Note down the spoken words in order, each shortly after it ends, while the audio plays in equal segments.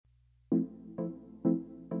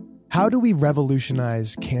How do we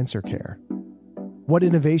revolutionize cancer care? What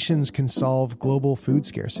innovations can solve global food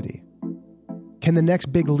scarcity? Can the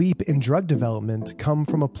next big leap in drug development come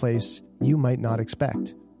from a place you might not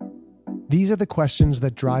expect? These are the questions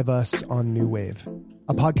that drive us on New Wave,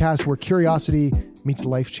 a podcast where curiosity meets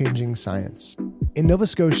life-changing science. In Nova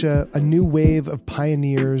Scotia, a new wave of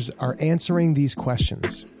pioneers are answering these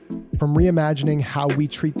questions, from reimagining how we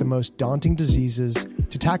treat the most daunting diseases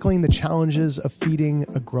to tackling the challenges of feeding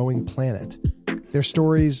a growing planet. Their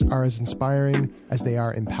stories are as inspiring as they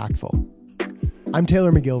are impactful. I'm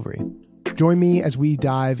Taylor McGilvery. Join me as we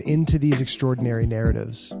dive into these extraordinary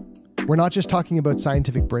narratives. We're not just talking about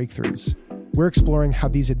scientific breakthroughs. We're exploring how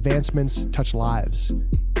these advancements touch lives,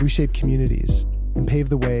 reshape communities, and pave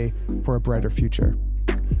the way for a brighter future.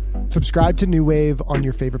 Subscribe to New Wave on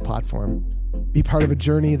your favorite platform. Be part of a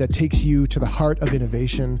journey that takes you to the heart of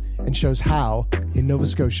innovation and shows how, in Nova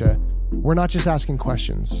Scotia, we're not just asking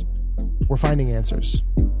questions, we're finding answers.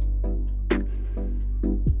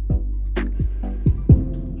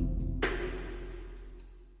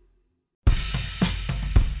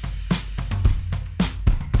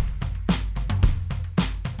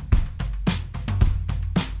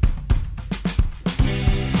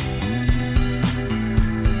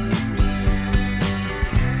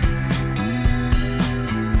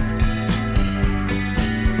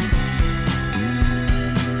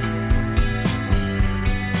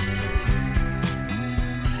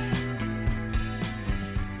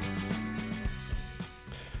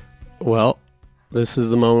 Well, this is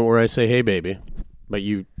the moment where I say, hey, baby. But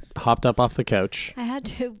you hopped up off the couch. I had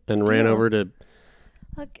to. And ran over to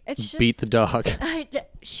Look, it's beat the dog.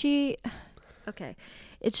 Okay.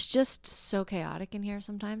 It's just so chaotic in here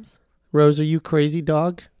sometimes. Rose, are you crazy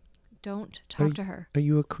dog? Don't talk to her. Are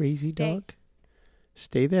you a crazy Stay. dog?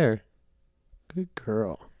 Stay there. Good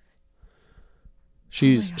girl.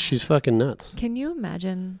 She's fucking nuts. Can you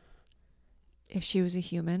imagine if she was a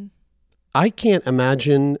human? I can't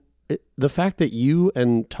imagine the fact that you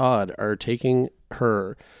and Todd are taking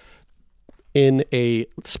her in a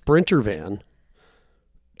Sprinter van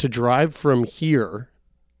to drive from here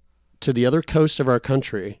to the other coast of our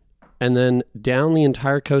country and then down the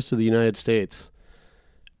entire coast of the United States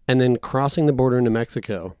and then crossing the border into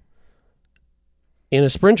Mexico in a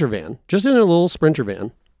Sprinter van, just in a little Sprinter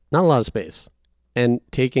van, not a lot of space, and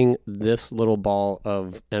taking this little ball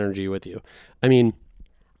of energy with you. I mean,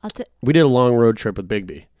 we did a long road trip with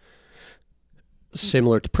Bigby.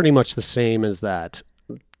 Similar to pretty much the same as that,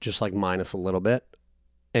 just like minus a little bit.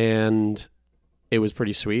 And it was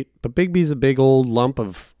pretty sweet. But Bigby's a big old lump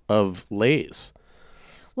of Lay's.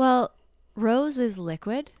 Well, Rose is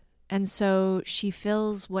liquid, and so she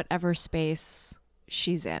fills whatever space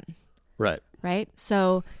she's in. Right. Right?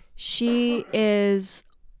 So she is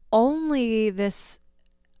only this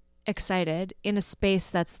excited in a space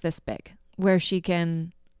that's this big, where she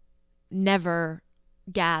can never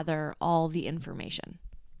gather all the information,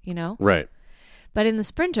 you know? Right. But in the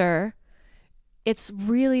Sprinter, it's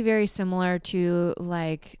really very similar to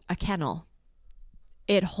like a kennel.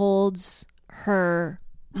 It holds her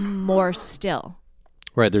more still.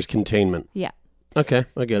 Right. There's containment. Yeah. Okay.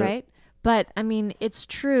 I get it. Right? But I mean, it's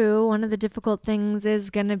true. One of the difficult things is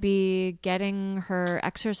going to be getting her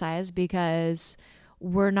exercise because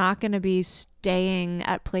we're not going to be staying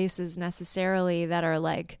at places necessarily that are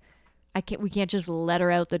like, we can't just let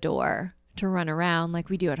her out the door to run around like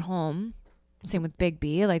we do at home. Same with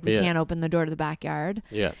Bigby. Like we can't open the door to the backyard.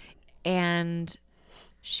 Yeah. And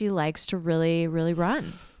she likes to really, really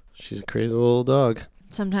run. She's a crazy little dog.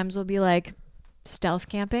 Sometimes we'll be like stealth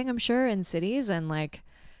camping, I'm sure, in cities. And like,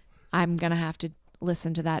 I'm going to have to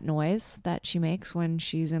listen to that noise that she makes when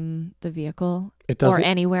she's in the vehicle or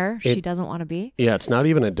anywhere she doesn't want to be. Yeah. It's not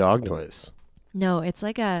even a dog noise. No, it's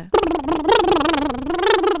like a...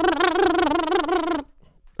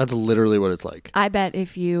 That's literally what it's like. I bet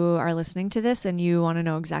if you are listening to this and you want to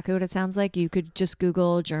know exactly what it sounds like, you could just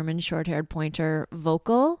Google German short-haired pointer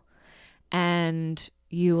vocal and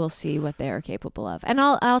you will see what they are capable of. And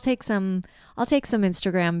I'll take some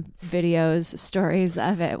Instagram videos, stories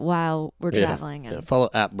of it while we're traveling. And follow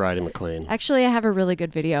 @Bridie McLean. Actually, I have a really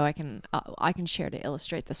good video I can share to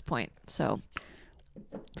illustrate this point. So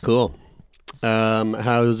cool. How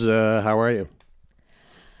are you?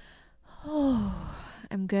 Oh,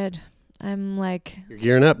 I'm good. I'm like... You're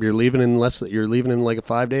gearing up. You're leaving in like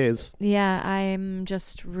 5 days. Yeah, I'm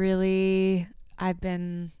just really... I've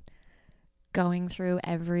been going through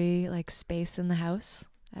every like space in the house,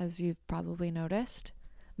 as you've probably noticed.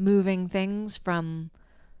 Moving things from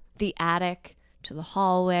the attic to the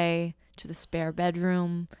hallway to the spare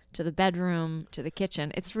bedroom, to the bedroom, to the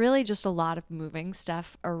kitchen. It's really just a lot of moving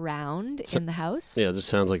stuff around in the house. Yeah, it just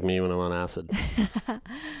sounds like me when I'm on acid.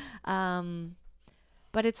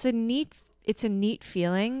 But it's a neat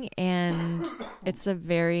feeling, and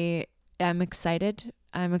I'm excited.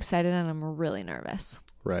 I'm excited, and I'm really nervous.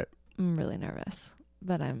 Right. I'm really nervous,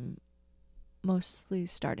 but I'm mostly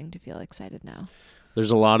starting to feel excited now.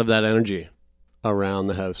 There's a lot of that energy around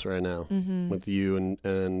the house right now with you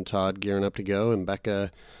and Todd gearing up to go, and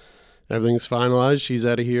Becca, everything's finalized. She's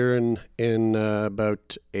out of here in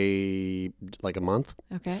about a month.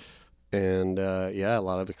 Okay. And a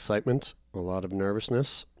lot of excitement, a lot of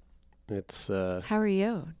nervousness. It's How are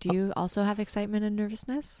you? Do you also have excitement and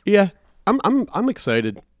nervousness? yeah. I'm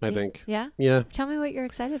excited, I think. Yeah? Yeah. Tell me what you're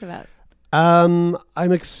excited about. I'm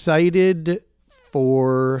excited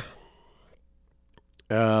for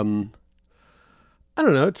I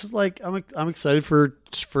don't know, it's like I'm excited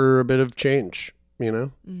for a bit of change, you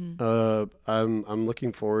know? I'm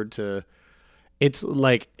looking forward to, it's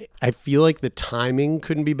like, I feel like the timing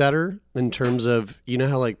couldn't be better in terms of, you know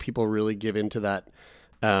how like people really give into that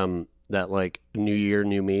that like new year,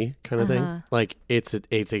 new me kind of thing. Like it's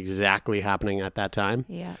exactly happening at that time.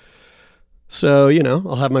 Yeah. So, you know,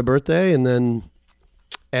 I'll have my birthday and then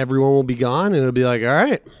everyone will be gone and it'll be like, all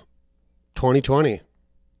right, 2020.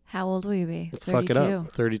 How old will you be? Let's 32. fuck it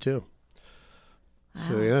up. 32. Wow.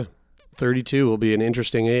 So yeah, 32 will be an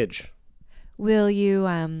interesting age. Will you,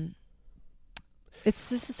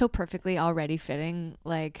 this is so perfectly already fitting,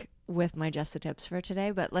 like, with my Just the Tips for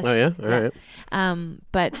today, but let's... Oh yeah? All right.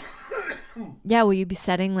 But, yeah, will you be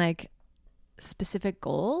setting, like, specific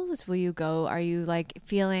goals? Are you, like,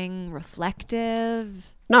 feeling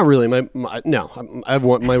reflective? Not really. No. I have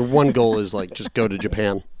my one goal is like just go to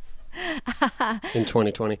Japan in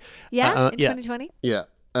 2020. Yeah, in 2020? Yeah.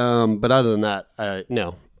 But other than that,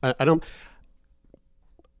 no. I don't...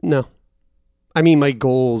 No. I mean, my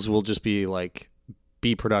goals will just be like,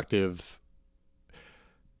 be productive,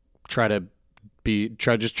 try to be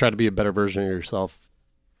a better version of yourself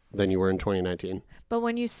than you were in 2019. But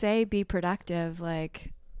when you say be productive,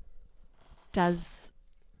 like, does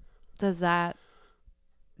that,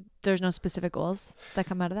 there's no specific goals that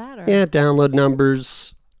come out of that? Or? Yeah, download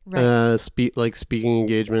numbers, right. speaking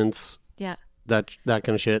engagements, Yeah. that kind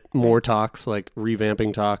of shit. More talks, like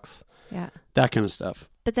revamping talks, Yeah. that kind of stuff.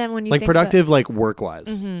 But then when you like think productive, like work-wise.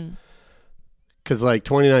 Mm-hmm. Because like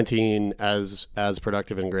 2019, as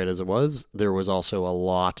productive and great as it was, there was also a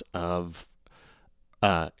lot of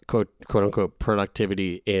quote unquote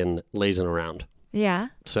productivity in lazing around. Yeah.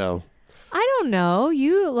 So I don't know.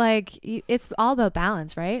 It's all about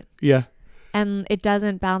balance, right? yeah. And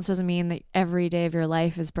balance doesn't mean that every day of your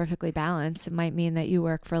life is perfectly balanced. It might mean that you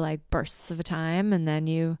work for like bursts of a time and then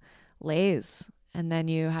you laze and then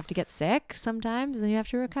you have to get sick sometimes and then you have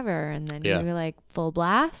to recover and then you're like full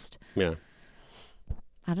blast. Yeah.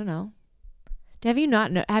 I don't know. Have you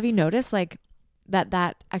noticed like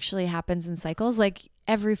that actually happens in cycles? Like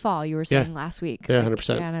every fall you were saying last week. Yeah, like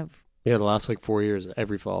 100%. Kind of. Yeah, the last like 4 years,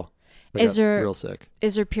 every fall. Is there real sick?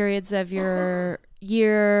 Is there periods of your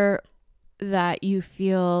year that you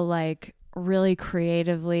feel like really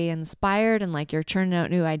creatively inspired and like you're churning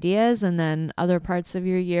out new ideas, and then other parts of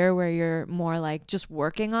your year where you're more like just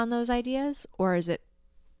working on those ideas? Or is it?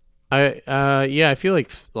 I feel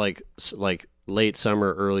like late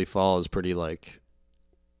summer, early fall is pretty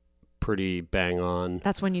bang on.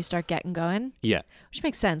 That's when you start getting going? Yeah. Which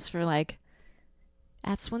makes sense for like,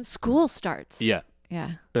 that's when school starts. Yeah.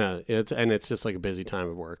 Yeah. It's just like a busy time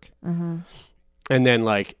of work. Uh-huh. And then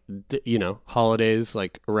like, holidays,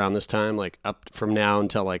 like around this time, like up from now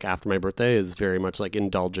until like after my birthday is very much like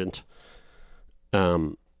indulgent.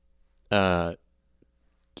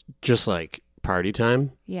 Just like party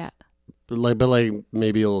time. Yeah. But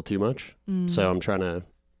maybe a little too much. So I'm trying to,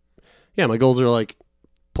 my goals are like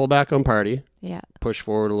pull back on party. Yeah. Push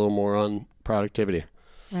forward a little more on productivity.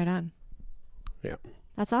 Right on. Yeah.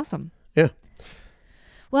 That's awesome. Yeah.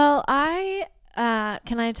 Well,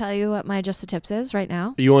 can I tell you what my Just the Tips is right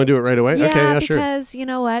now? You want to do it right away? Yeah, okay, yeah, sure. Because you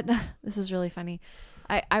know what? This is really funny.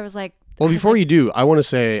 I was like, well, before you do, I want to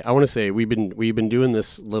say we've been doing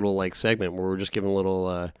this little like segment where we're just giving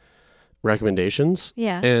little recommendations.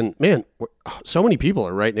 Yeah. And man, so many people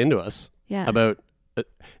are writing into us. Yeah. About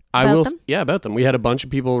about them. We had a bunch of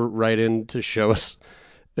people write in to show us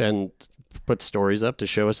and put stories up to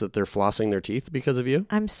show us that they're flossing their teeth because of you.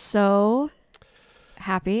 I'm so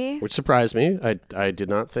happy. Which surprised me. I did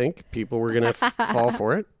not think people were gonna fall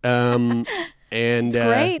for it. And it's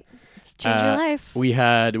great. It's changed your life. We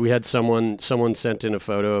had someone sent in a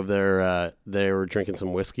photo of they were drinking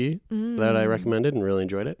some whiskey that I recommended and really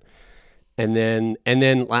enjoyed it. And then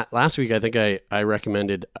last week, I think I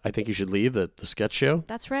recommended I Think You Should Leave, the sketch show.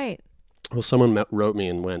 That's right. Well, someone wrote me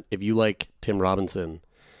and went, if you like Tim Robinson,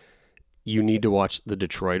 you need to watch The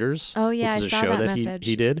Detroiters. Oh, yeah, which is I a saw show that that message.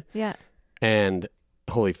 he did. Yeah. And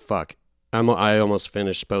holy fuck, I almost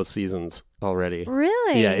finished both seasons already.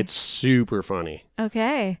 Really? Yeah, it's super funny.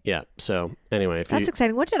 Okay. Yeah. So anyway, That's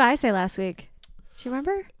exciting. What did I say last week? Do you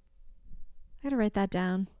remember? I gotta write that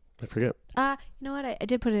down. I forget. You know what? I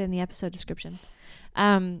did put it in the episode description.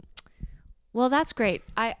 Well, that's great.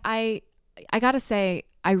 I gotta say,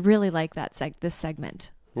 I really like this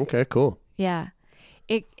segment. Okay, cool. Yeah.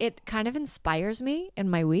 It kind of inspires me in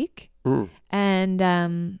my week. Mm.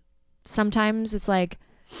 And sometimes it's like,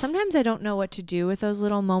 sometimes I don't know what to do with those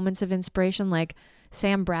little moments of inspiration. Like,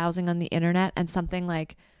 say I'm browsing on the internet and something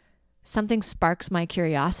sparks my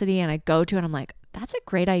curiosity and I go to it and I'm like, that's a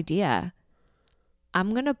great idea.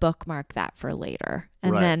 I'm going to bookmark that for later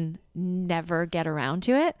and then never get around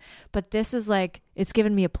to it. But this is like, it's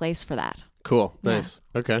given me a place for that. Cool. Nice.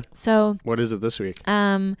 Yeah. Okay. So what is it this week?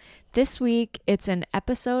 This week it's an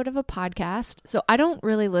episode of a podcast. So I don't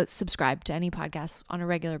really subscribe to any podcasts on a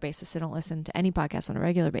regular basis. I don't listen to any podcasts on a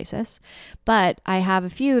regular basis, but I have a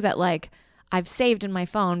few that like I've saved in my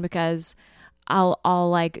phone because I'll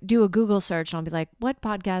like do a Google search and I'll be like, what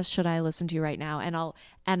podcast should I listen to right now? And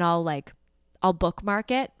I'll bookmark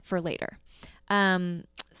it for later.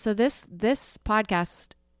 So this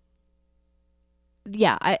podcast,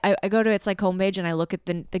 yeah, I go to its like homepage and I look at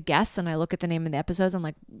the guests and I look at the name of the episodes. I'm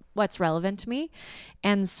like, what's relevant to me?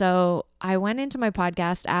 And so I went into my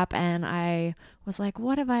podcast app and I was like,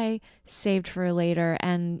 what have I saved for later?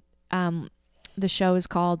 And the show is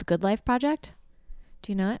called Good Life Project.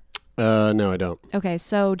 Do you know it? No, I don't. Okay,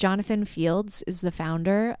 so Jonathan Fields is the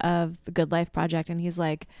founder of the Good Life Project, and he's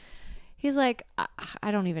like,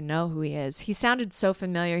 I don't even know who he is. He sounded so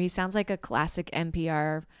familiar. He sounds like a classic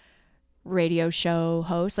NPR radio show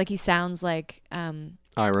host. Like he sounds like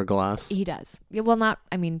Ira Glass. He does. Yeah, well,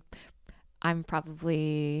 I'm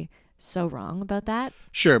probably so wrong about that.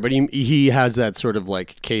 Sure, but he has that sort of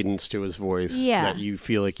like cadence to his voice that you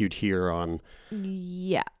feel like you'd hear on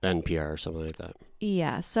NPR or something like that.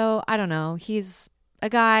 Yeah, so I don't know. He's a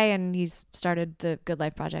guy and he's started the Good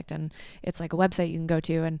Life Project and it's like a website you can go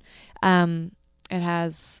to and it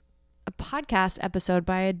has a podcast episode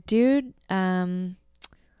by a dude.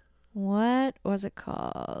 What was it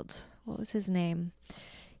called? What was his name?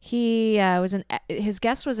 He his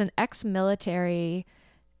guest was an ex-military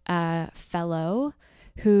fellow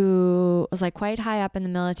who was like quite high up in the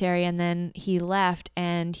military, and then he left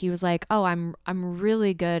and he was like, oh, I'm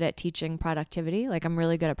really good at teaching productivity. Like I'm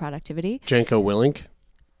really good at productivity. Janko Willink?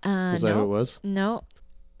 Was that no, who it was? No.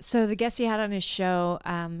 So the guest he had on his show,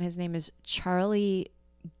 his name is Charlie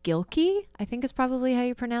Gilkey, I think is probably how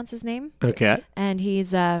you pronounce his name. Okay. And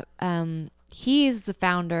he's the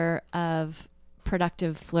founder of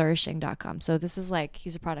productiveflourishing.com. So this is like,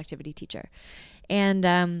 he's a productivity teacher.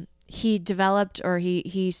 And he developed, or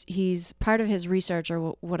he's part of his research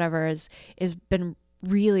or whatever is been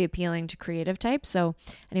really appealing to creative types. So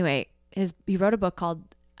anyway, he wrote a book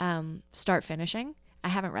called Start Finishing. I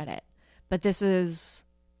haven't read it, but this is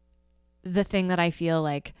the thing that I feel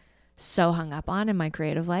like so hung up on in my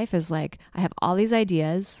creative life is like, I have all these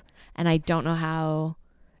ideas and I don't know how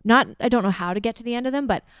to get to the end of them,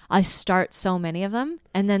 but I start so many of them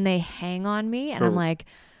and then they hang on me and I'm like,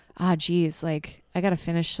 geez, like I got to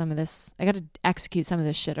finish some of this. I got to execute some of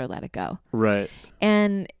this shit or let it go. Right.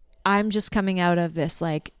 And I'm just coming out of this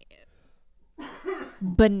like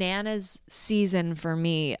bananas season for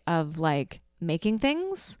me of like making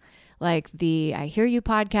things. Like the I Hear You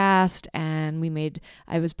podcast, and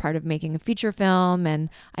I was part of making a feature film, and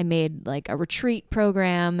I made like a retreat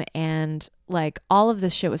program, and like all of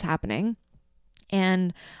this shit was happening.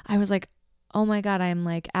 And I was like, oh my God, I'm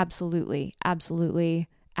like absolutely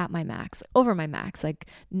at my max, over my max, like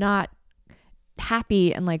not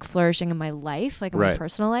happy and like flourishing in my life, like in my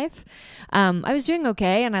personal life. I was doing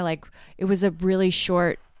okay, and it was a really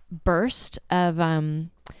short burst of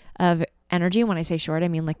energy. When I say short, I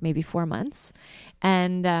mean like maybe 4 months.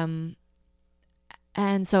 And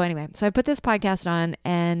so anyway, so I put this podcast on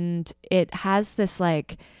and it has this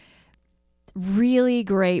like really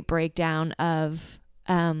great breakdown of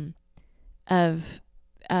how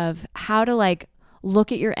to like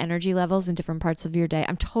look at your energy levels in different parts of your day.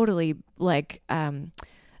 I'm totally like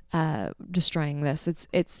destroying this.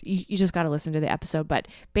 It's you just got to listen to the episode, but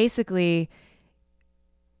basically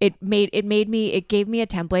it gave me a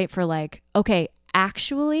template for like, okay,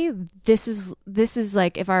 actually this is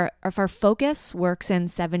like if our focus works in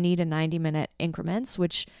 70 to 90 minute increments,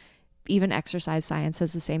 which even exercise science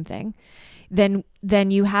says the same thing. Then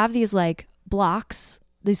you have these like blocks,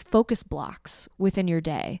 these focus blocks within your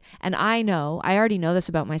day. And I already know this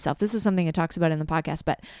about myself. This is something it talks about in the podcast,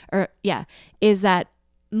 is that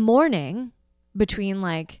morning between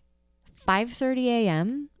like 5:30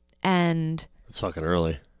 a.m. and It's fucking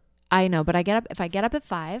early. I know, but if I get up at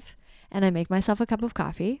 5 and I make myself a cup of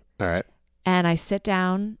coffee, All right. and I sit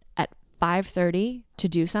down at 5:30 to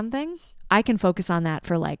do something, I can focus on that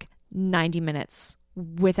for like 90 minutes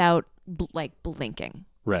without like blinking.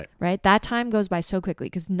 Right. That time goes by so quickly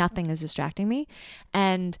because nothing is distracting me.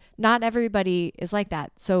 And not everybody is like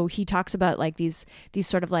that. So he talks about like these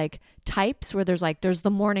sort of like types where there's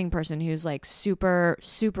the morning person who's like super,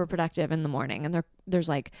 super productive in the morning. And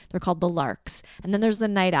they're called the larks. And then there's the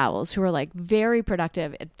night owls who are like very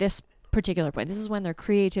productive at this particular point. This is when their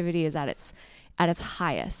creativity is at its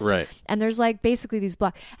highest. Right. And there's like basically these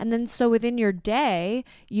blocks. And then so within your day,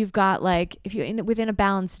 you've got like, within a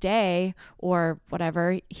balanced day or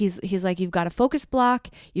whatever, he's like, you've got a focus block,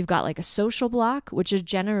 you've got like a social block, which is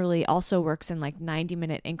generally also works in like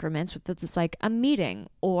 90-minute increments with this like a meeting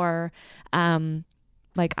or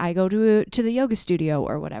like I go to the yoga studio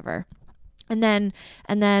or whatever. And then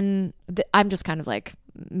I'm just kind of like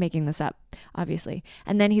making this up, obviously.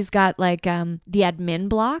 And then he's got like the admin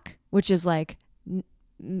block, which is like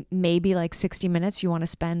maybe like 60 minutes you want to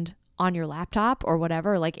spend on your laptop or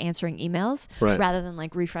whatever, like answering emails rather than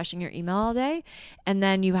like refreshing your email all day. And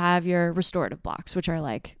then you have your restorative blocks, which are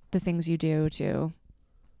like the things you do to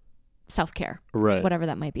self-care, whatever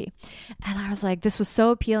that might be. And I was like, this was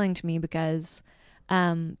so appealing to me because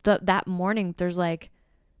that morning there's like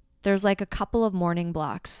a couple of morning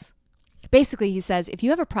blocks. Basically, he says, if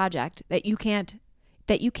you have a project that you can't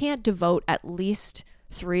devote at least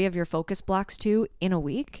 3 of your focus blocks to in a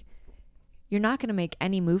week, you're not going to make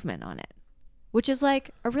any movement on it, which is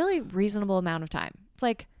like a really reasonable amount of time. It's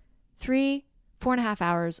like 4.5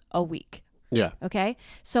 hours a week. Yeah. Okay.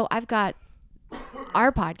 So I've got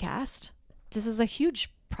our podcast. This is a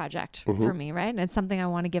huge project for me, right? And it's something I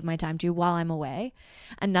want to give my time to while I'm away.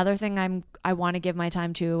 Another thing I want to give my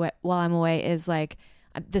time to while I'm away is like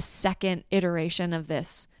the second iteration of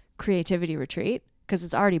this creativity retreat, because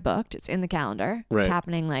it's already booked. It's in the calendar. Right. It's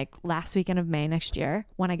happening like last weekend of May next year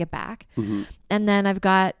when I get back. Mm-hmm. And then I've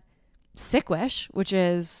got Sick Wish, which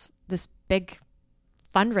is this big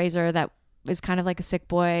fundraiser that is kind of like a sick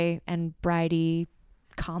boy and bridey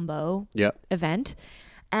combo event.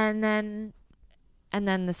 And then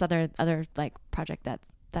this other like project that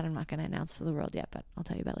I'm not going to announce to the world yet, but I'll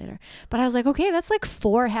tell you about later. But I was like, okay, that's like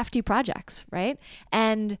 4 hefty projects, right?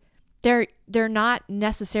 And they're not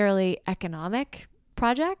necessarily economic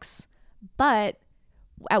projects, but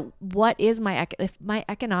what is if my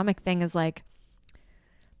economic thing is like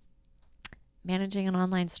managing an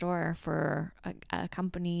online store for a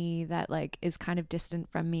company that like is kind of distant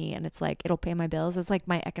from me, and it's like it'll pay my bills. It's like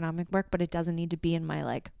my economic work, but it doesn't need to be in my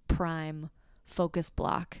like prime focus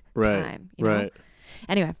block time. You know? Right.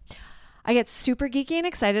 Anyway, I get super geeky and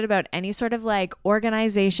excited about any sort of like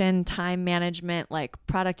organization, time management, like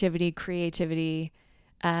productivity, creativity,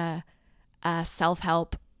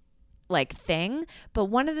 self-help like thing. But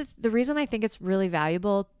one of the reason I think it's really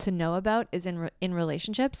valuable to know about is in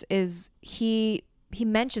relationships is he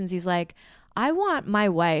mentions, he's like, I want my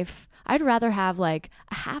wife, I'd rather have like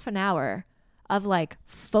a half an hour of like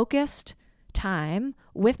focused time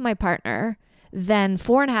with my partner than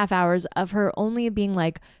 4.5 hours of her only being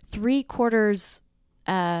like 3/4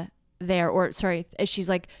 there, or sorry, she's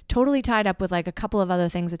like totally tied up with like a couple of other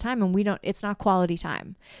things at a time, and it's not quality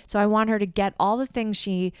time. So I want her to get all the things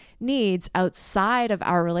she needs outside of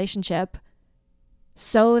our relationship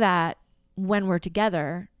so that when we're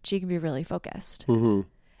together, she can be really focused. Mm-hmm.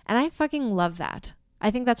 And I fucking love that. I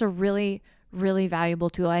think that's a really, really valuable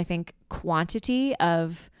tool. I think quantity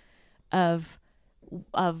of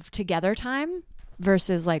together time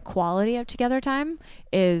versus like quality of together time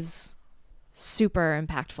is super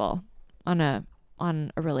impactful on a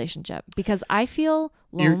relationship, because I feel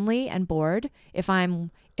lonely and bored if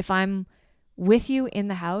I'm with you in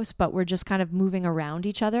the house, but we're just kind of moving around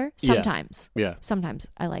each other. Sometimes. Yeah. Sometimes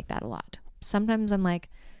I like that a lot. Sometimes I'm like,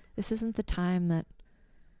 this isn't the time that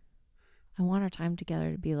I want our time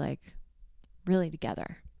together to be like really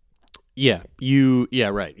together. Yeah.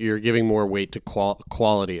 Right. You're giving more weight to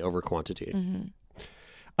quality over quantity. Mm-hmm.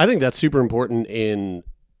 I think that's super important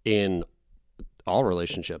in all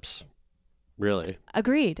relationships, really.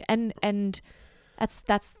 Agreed. And that's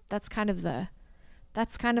kind of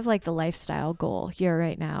like the lifestyle goal here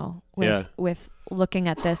right now with looking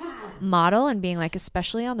at this model and being like,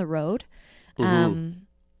 especially on the road, mm-hmm.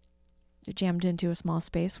 You're jammed into a small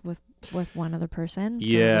space with with one other person for a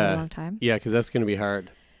Yeah. really long time. Yeah, because that's going to be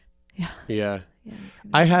hard. Yeah. Yeah. Yeah, it's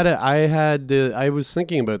gonna be- I was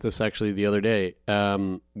thinking about this actually the other day,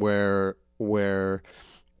 where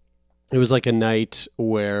it was like a night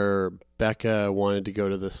where Becca wanted to go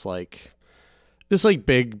to this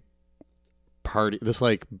big party, this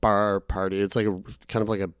like bar party. It's like a kind of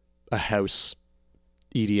like a house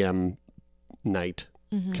EDM night,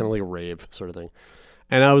 Mhm. kind of like a rave sort of thing.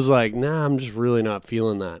 And I was like, nah, I'm just really not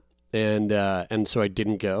feeling that. And so I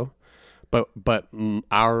didn't go. But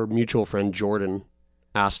our mutual friend Jordan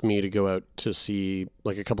asked me to go out to see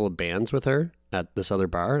like a couple of bands with her at this other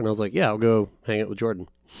bar, and I was like, yeah, I'll go hang out with Jordan.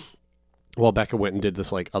 Well, Becca went and did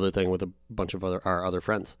this like other thing with a bunch of our other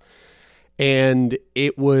friends, and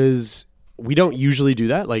it was, we don't usually do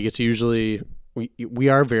that. Like, it's usually we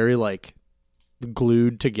are very like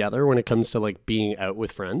glued together when it comes to like being out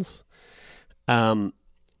with friends. And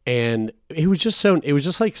it was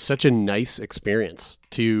just like such a nice experience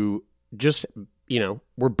to just,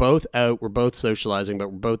 we're both out, we're both socializing,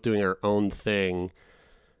 but we're both doing our own thing,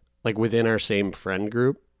 like within our same friend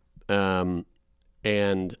group. And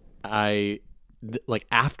like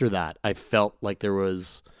after that, I felt like there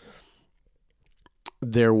was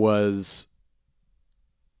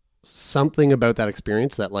something about that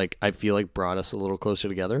experience that like I feel like brought us a little closer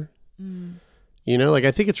together. Like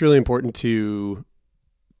I think it's really important to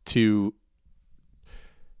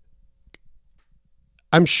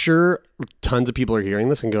I'm sure tons of people are hearing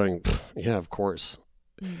this and going, yeah, of course.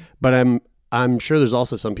 But I'm sure there's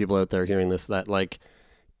also some people out there hearing this that like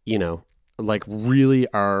really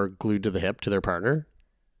are glued to the hip to their partner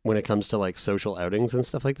when it comes to like social outings and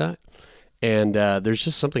stuff like that. And there's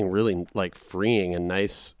just something really like freeing and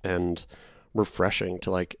nice and refreshing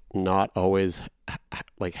to like not always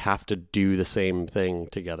like have to do the same thing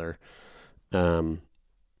together. I don't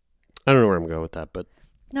know where I'm going with that, but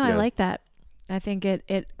no, I like that. I think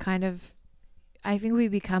it kind of, I think we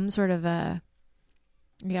become sort of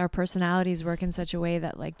our personalities work in such a way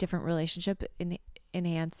that like different relationship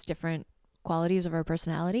enhance different qualities of our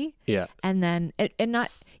personality. Yeah. And then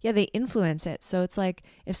they influence it. So it's like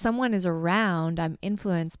if someone is around, I'm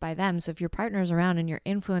influenced by them. So if your partner's around and you're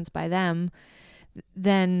influenced by them,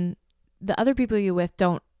 then the other people you're with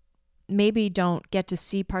don't get to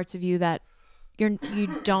see parts of you that you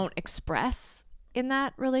don't express in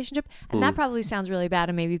that relationship. And that probably sounds really bad.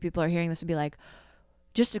 And maybe people are hearing this and be like,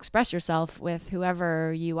 just express yourself with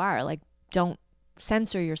whoever you are. Like, don't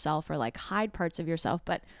censor yourself or like hide parts of yourself.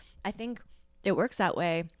 But I think it works that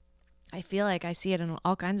way. I feel like I see it in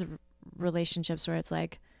all kinds of relationships where it's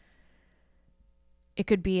like, it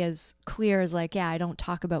could be as clear as like, yeah, I don't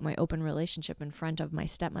talk about my open relationship in front of my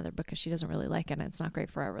stepmother because she doesn't really like it and it's not great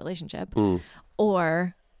for our relationship.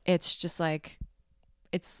 Or it's just like,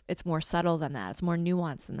 it's more subtle than that. It's more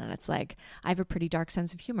nuanced than that. It's like, I have a pretty dark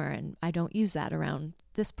sense of humor and I don't use that around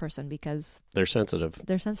this person because they're sensitive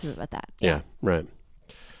about that. Yeah. Right.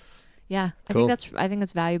 Yeah. Cool. I think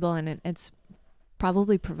that's valuable, and it's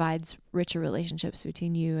probably provides richer relationships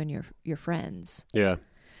between you and your friends. Yeah.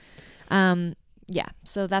 Yeah.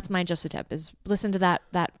 So that's my just a tip is listen to that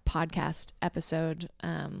podcast episode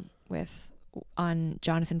on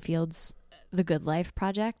Jonathan Field's The Good Life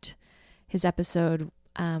Project. His episode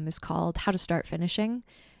is called How to Start Finishing,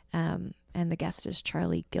 and the guest is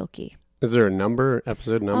Charlie Gilkey. Is there a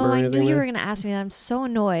episode number or anything? I knew you were going to ask me that. I'm so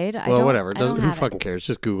annoyed. Well, whatever. Who fucking cares?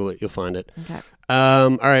 Just Google it. You'll find it. Okay.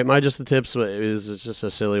 All right. My just the tips is just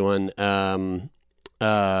a silly one.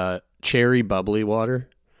 Cherry bubbly water.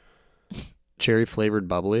 Cherry flavored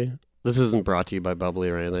bubbly. This isn't brought to you by Bubbly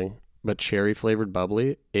or anything, but cherry flavored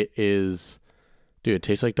bubbly. It is, dude. It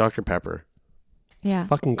tastes like Dr. Pepper. Yeah. It's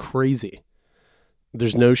fucking crazy.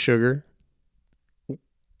 There's no sugar.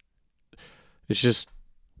 It's just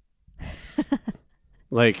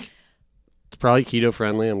like, it's probably keto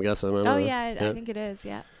friendly, I'm guessing. I don't know. I think it is.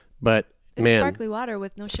 Yeah. But it's man, sparkly water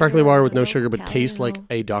with no sugar. Sparkly water with no sugar, but calorie, tastes like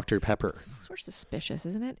a Dr. Pepper. It's sort of suspicious,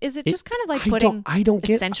 isn't it? Is it just kind of like putting I don't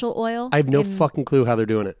get essential oil? I have no fucking clue how they're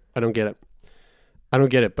doing it. I don't get it,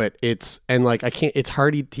 but it's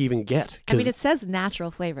hard to even get. I mean, it says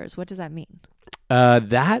natural flavors. What does that mean?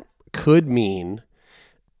 That could mean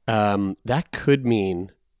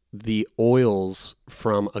the oils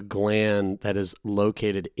from a gland that is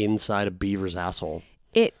located inside a beaver's asshole.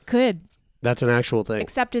 It could. That's an actual thing.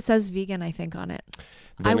 Except it says vegan, I think, on it.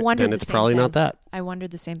 Then it's probably not that. I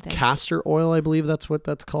wondered the same thing. Castor oil, I believe that's what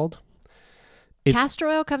that's called. Castor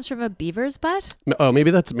oil comes from a beaver's butt? Oh,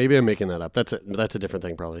 maybe I'm making that up. That's a different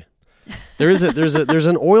thing probably. There's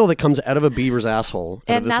an oil that comes out of a beaver's asshole,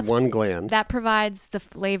 out of this one gland. That provides the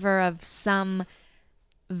flavor of some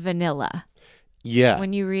vanilla. Yeah.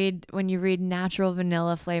 When you read natural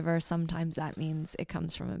vanilla flavor, sometimes that means it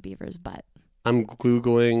comes from a beaver's butt. I'm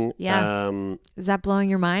Googling. Yeah. Is that blowing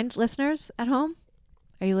your mind, listeners at home?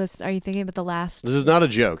 Are you thinking about the last This is not a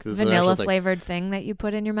joke. This vanilla is an flavored thing that you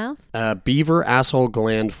put in your mouth? beaver asshole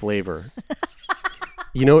gland flavor.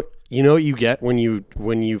 You know what you get when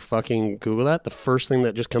you fucking Google that? The first thing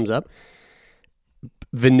that just comes up: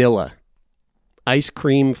 vanilla, ice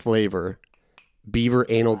cream flavor, beaver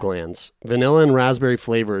anal glands. Vanilla and raspberry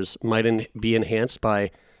flavors might be enhanced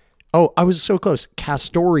by, oh, I was so close,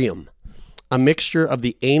 castoreum, a mixture of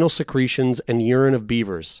the anal secretions and urine of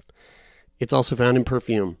beavers. It's also found in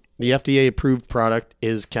perfume. The FDA-approved product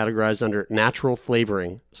is categorized under natural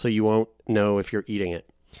flavoring, so you won't know if you're eating it.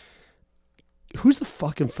 Who's the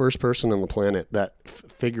fucking first person on the planet that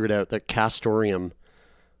figured out that castoreum,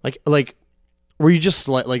 like, were you just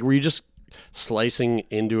slicing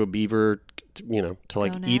into a beaver, to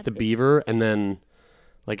like Gonad. eat the beaver, and then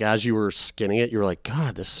like as you were skinning it, you were like,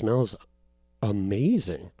 God, this smells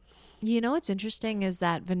amazing. You know what's interesting is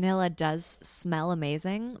that vanilla does smell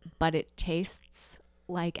amazing, but it tastes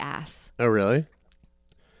like ass. Oh, really?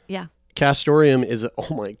 Yeah. Castoreum is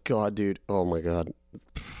oh my God, dude. Oh my God.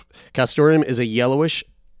 Castoreum is a yellowish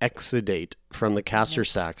exudate from the castor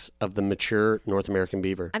sacs of the mature North American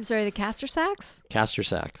beaver. I'm sorry, the castor sacs? Castor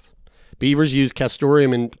sacs. Beavers use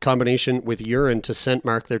castoreum in combination with urine to scent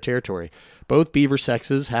mark their territory. Both beaver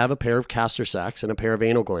sexes have a pair of castor sacs and a pair of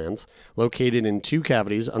anal glands located in two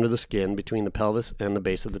cavities under the skin between the pelvis and the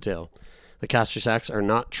base of the tail. The castor sacs are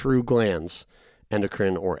not true glands,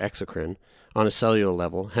 endocrine or exocrine, on a cellular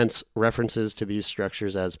level, hence references to these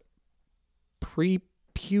structures as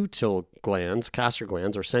preputal glands, castor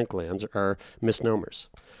glands, or scent glands are misnomers.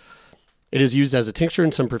 It is used as a tincture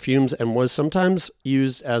in some perfumes and was sometimes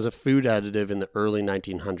used as a food additive in the early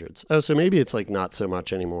 1900s. Oh, so maybe it's like not so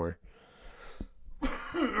much anymore.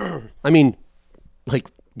 I mean, like,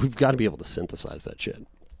 we've got to be able to synthesize that shit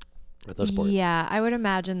at this point. Yeah, I would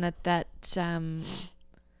imagine that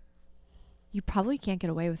you probably can't get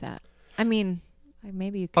away with that. I mean,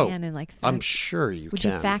 maybe you can in like. I'm sure you would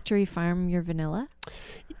can. you factory farm your vanilla?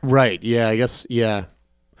 Right. Yeah, I guess. Yeah.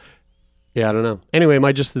 Yeah, I don't know. Anyway,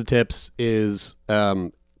 my just the tips is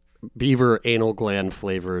beaver anal gland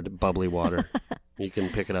flavored bubbly water. You can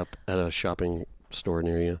pick it up at a shopping store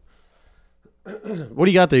near you. What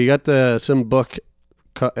do you got there? You got some book.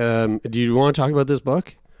 Do you want to talk about this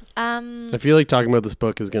book? I feel like talking about this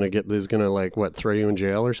book is gonna like what, throw you in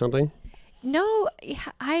jail or something. No,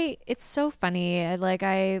 it's so funny.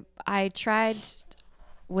 I tried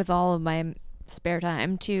with all of my spare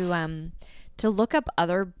time to look up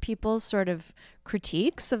other people's sort of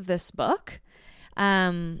critiques of this book.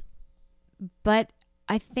 But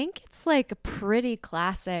I think it's like pretty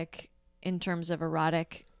classic in terms of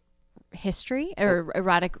erotic history or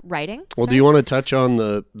erotic writing. Well, do you want to touch on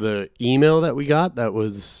the email that we got? That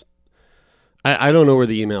was, I don't know where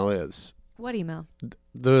the email is. What email?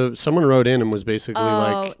 Someone wrote in and was basically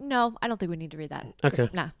like, no, I don't think we need to read that. Okay.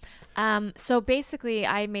 Nah. So basically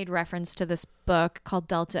I made reference to this book called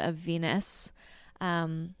Delta of Venus.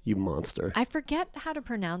 You monster. I forget how to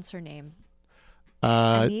pronounce her name.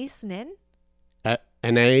 Anais Nin?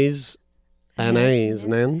 Anais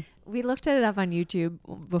Nin? We looked it up on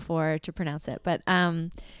YouTube before to pronounce it. But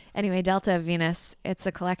anyway, Delta of Venus, it's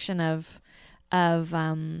a collection of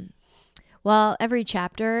every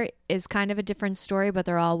chapter is kind of a different story, but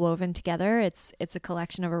they're all woven together. It's a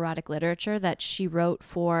collection of erotic literature that she wrote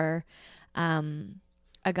for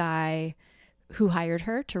a guy who hired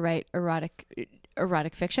her to write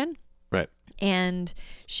erotic fiction. Right. And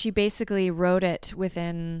she basically wrote it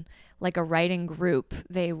within like a writing group.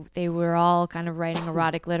 They were all kind of writing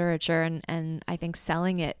erotic literature and I think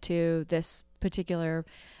selling it to this particular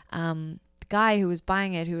guy who was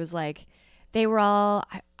buying it, who was like, they were all,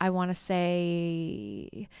 I want to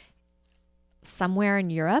say, somewhere in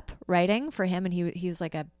Europe writing for him, and he was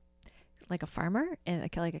like a farmer, and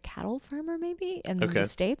like a cattle farmer maybe in the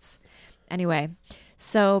States. Anyway,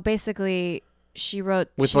 so basically she wrote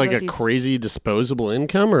with like a crazy disposable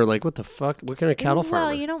income, or like what the fuck? What kind of cattle farmer?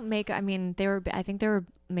 Well, you don't make. I mean, I think they were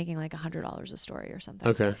making like $100 a story or something.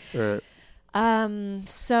 Okay, all right.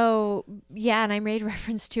 So yeah, and I made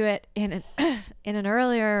reference to it in an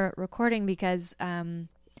earlier recording because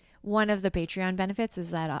one of the Patreon benefits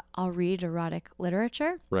is that I'll read erotic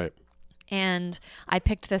literature. Right. And I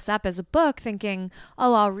picked this up as a book thinking,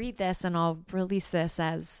 oh, I'll read this and I'll release this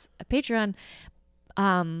as a Patreon.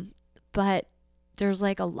 But there's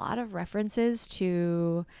like a lot of references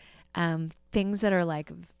to things that are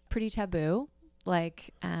like pretty taboo.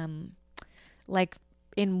 Like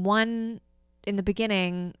in the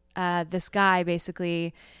beginning, this guy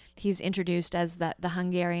basically, he's introduced as the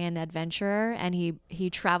Hungarian adventurer, and he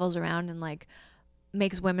travels around and like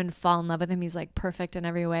makes women fall in love with him. He's like perfect in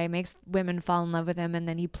every way, makes women fall in love with him, and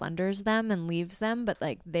then he plunders them and leaves them, but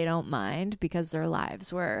like they don't mind because their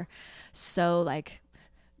lives were so like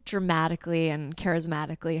dramatically and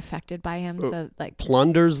charismatically affected by him. So like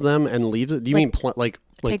plunders them and leaves it. Do you mean like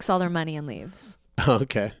takes all their money and leaves? Oh,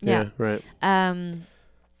 okay. Yeah, right. And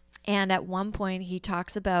at one point he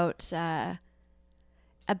talks about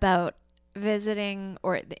visiting,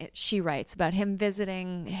 or she writes about him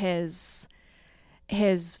visiting his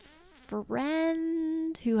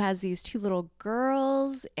friend who has these 2 little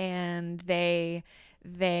girls, and they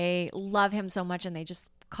love him so much, and they just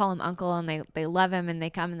call him uncle, and they love him, and they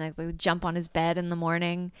come and they jump on his bed in the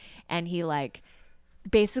morning, and he like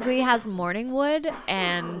basically has morning wood,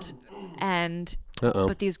 and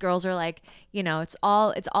but these girls are like, you know, it's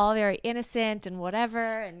all very innocent and whatever,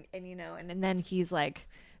 and you know, and then he's like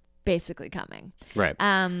basically coming. Right.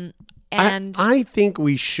 And I think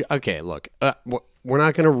we should. Okay, look, we're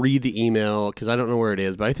not going to read the email because I don't know where it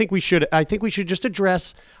is, but I think we should just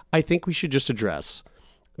address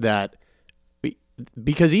that,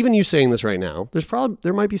 because even you saying this right now,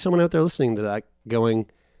 there might be someone out there listening to that going,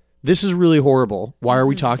 this is really horrible. Why are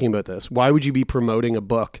we talking about this? Why would you be promoting a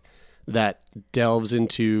book that delves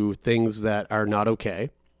into things that are not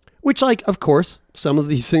okay? Which, like, of course, some of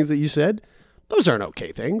these things that you said, those aren't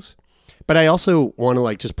okay things. But I also want to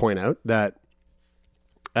like just point out that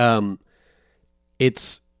we're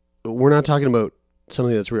not talking about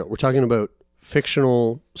something that's real. We're talking about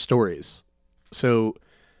fictional stories. So,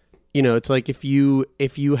 you know, it's like if you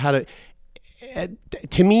had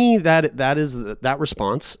to me, that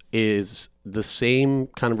response is the same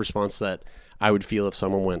kind of response that I would feel if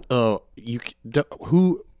someone went, "Oh,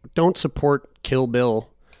 who don't support Kill Bill?"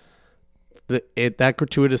 That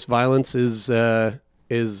gratuitous violence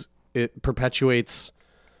it perpetuates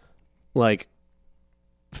like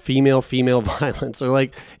female violence, or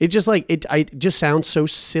like it just sounds so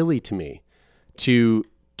silly to me to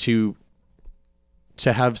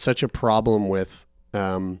have such a problem with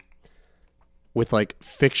like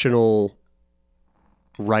fictional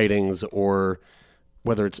writings, or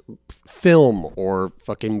whether it's film or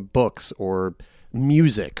fucking books or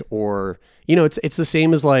music, or, you know, it's the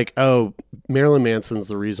same as like, oh, Marilyn Manson's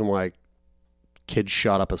the reason why kids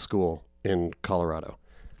shot up a school in Colorado.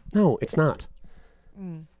 No, it's not.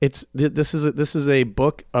 It's this is a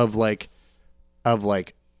book of like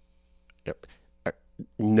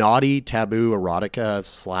naughty, taboo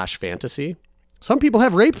erotica / fantasy. Some people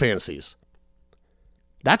have rape fantasies.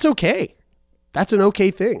 That's okay. That's an okay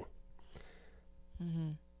thing.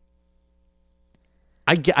 Mm-hmm.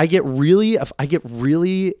 I get really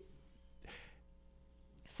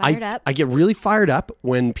fired up. I get really fired up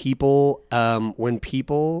when people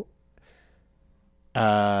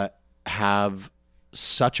have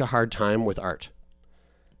such a hard time with art.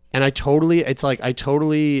 And I totally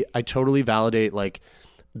validate like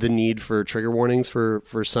the need for trigger warnings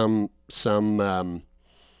for some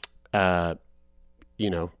you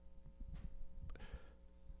know,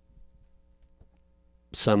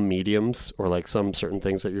 some mediums, or like some certain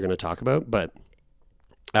things that you're going to talk about, but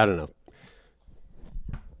I don't know.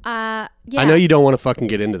 Yeah. I know you don't want to fucking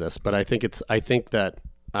get into this, but I think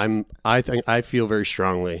I feel very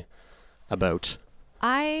strongly about.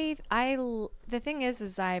 The thing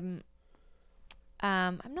is I'm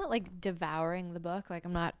not like devouring the book, like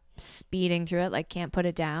I'm not speeding through it, like can't put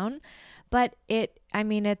it down, but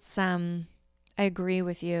it's I agree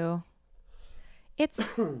with you. It's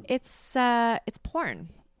porn.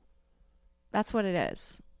 That's what it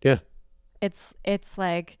is. Yeah. It's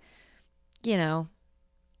like, you know,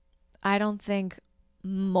 I don't think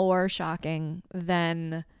more shocking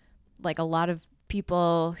than like a lot of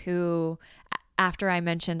people who, after I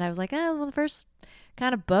mentioned, I was like, oh, well, the first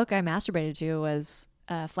kind of book I masturbated to was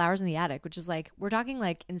Flowers in the Attic, which is like, we're talking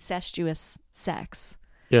like incestuous sex.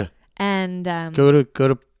 Yeah. And go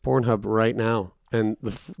to Pornhub right now, and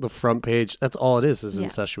the front page, that's all it is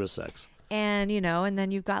incestuous sex. And, you know, and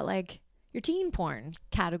then you've got like your teen porn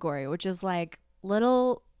category, which is like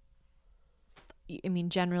little, I mean,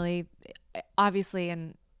 generally, obviously,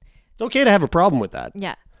 and it's okay to have a problem with that.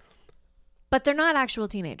 Yeah. But they're not actual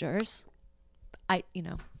teenagers.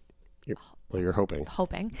 You're hoping.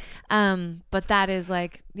 But that is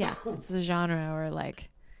like, yeah, it's a genre, or like,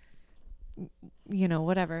 you know,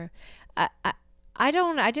 whatever. I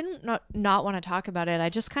didn't not want to talk about it. I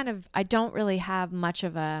just I don't really have much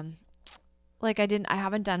of a, like, I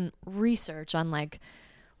haven't done research on like,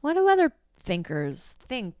 what do other thinkers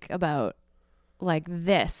think about like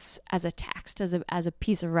this as a text, as a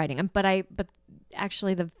piece of writing. But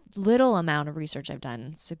actually the little amount of research I've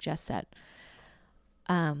done suggests that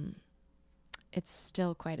it's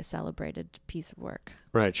still quite a celebrated piece of work.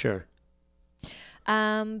 Right, sure.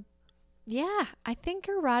 Yeah, I think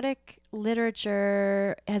erotic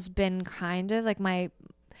literature has been kind of like my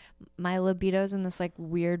libido's in this like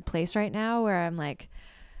weird place right now where I'm like,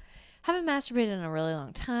 haven't masturbated in a really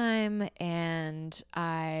long time, and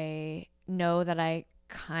I know that I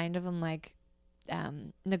kind of am like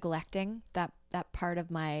neglecting that part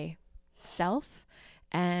of myself,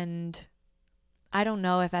 and I don't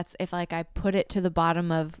know if like I put it to the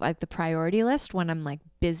bottom of like the priority list when I'm like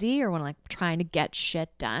busy or when I'm like trying to get shit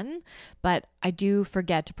done, but I do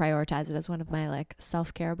forget to prioritize it as one of my like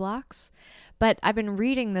self-care blocks. But I've been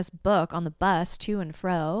reading this book on the bus to and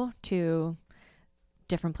fro to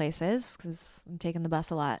different places because I'm taking the bus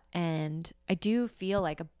a lot, and I do feel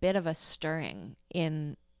like a bit of a stirring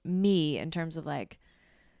in me in terms of like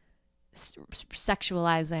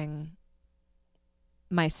sexualizing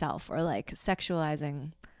myself or like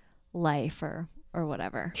sexualizing life or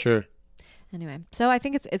whatever. Sure. Anyway, so I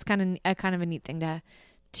think it's kind of a neat thing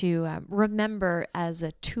to remember as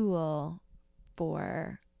a tool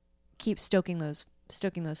for keep stoking those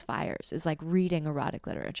fires is like reading erotic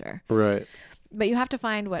literature. Right. But you have to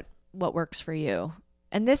find what works for you.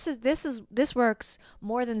 And this works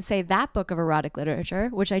more than say that book of erotic literature,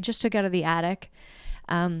 which I just took out of the attic.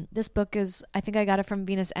 This book is, I think I got it from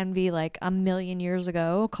Venus Envy like a million years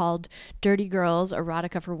ago, called Dirty Girls,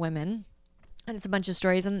 Erotica for Women. And it's a bunch of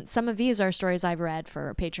stories. And some of these are stories I've read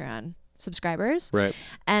for Patreon subscribers. Right.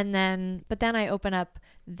 But then I open up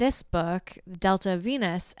this book, Delta of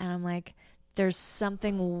Venus, and I'm like, there's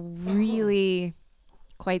something really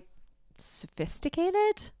quite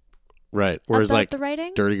sophisticated. Right. Whereas about like the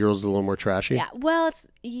writing. Dirty Girls is a little more trashy. Yeah. Well, it's,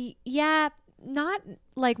 not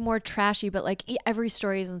like more trashy, but like every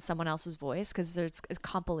story is in someone else's voice because there's a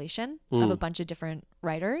compilation of a bunch of different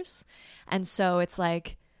writers. And so it's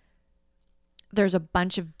like there's a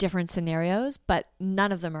bunch of different scenarios, but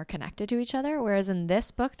none of them are connected to each other. Whereas in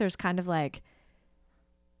this book, there's kind of like,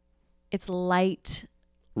 it's light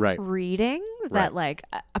reading that like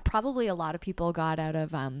probably a lot of people got out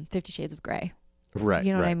of 50 Shades of Grey. Right.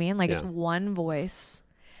 You know what I mean? Like yeah. It's one voice.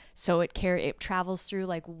 So it travels through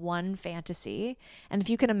like one fantasy. And if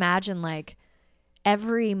you can imagine like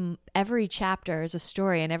every chapter is a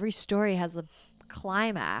story and every story has a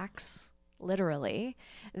climax, literally,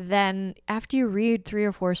 then after you read 3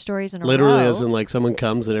 or 4 stories in a row. Literally as in like someone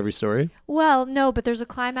comes in every story? Well, no, but there's a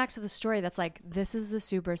climax of the story that's like, this is the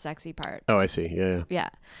super sexy part. Oh, I see. Yeah. Yeah.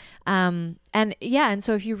 And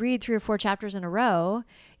so if you read 3 or 4 chapters in a row,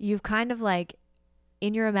 you've kind of like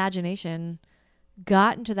in your imagination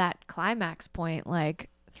gotten to that climax point like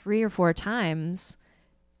 3 or 4 times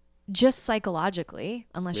just psychologically,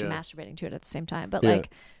 unless you're masturbating to it at the same time. But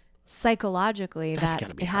like psychologically, that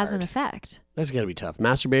it has an effect. That's got to be tough.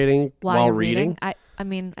 Masturbating while reading? I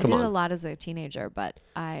mean, I did a lot as a teenager, but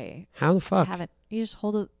How the fuck? haven't. You just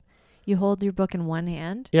hold your book in one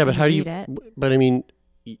hand. Yeah, but how do you read it But I mean,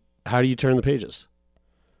 how do you turn the pages?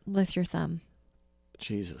 with your thumb?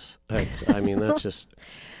 Jesus. That's just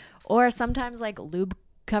Or sometimes like lube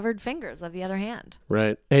covered fingers of the other hand.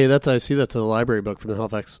 right. Hey, I see that's a library book from the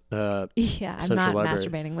Halifax Yeah, I'm Central not Library.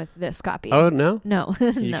 masturbating with this copy. Oh, no? No.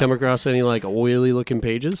 You come across any like oily looking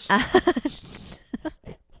pages?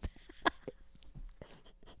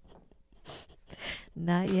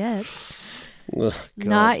 Not yet. Ugh, God.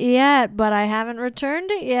 Not yet, but I haven't returned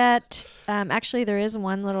it yet. Actually, there is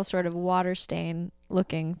one little sort of water stain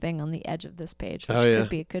looking thing on the edge of this page,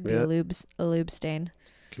 which could be a lube stain.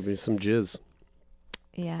 Could be some jizz.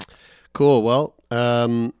 Yeah. Cool. Well,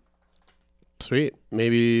 sweet.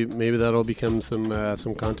 Maybe that'll become some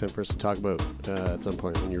content for us to talk about at some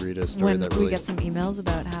point when you read a story When that really. we get some emails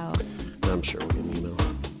about how. I'm sure we'll get an email.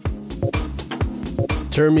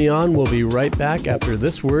 Turn Me On. We'll be right back after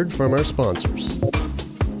this word from our sponsors.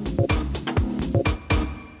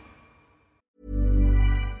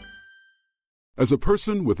 As a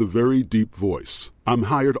person with a very deep voice, I'm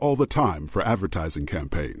hired all the time for advertising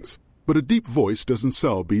campaigns. But a deep voice doesn't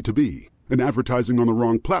sell B2B, and advertising on the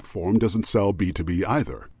wrong platform doesn't sell B2B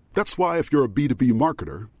either. That's why if you're a B2B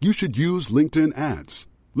marketer, you should use LinkedIn ads.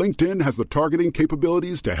 LinkedIn has the targeting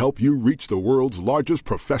capabilities to help you reach the world's largest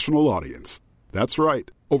professional audience. That's right,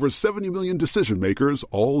 over 70 million decision makers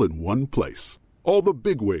all in one place. All the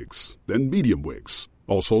big wigs, then medium wigs,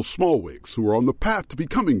 also small wigs who are on the path to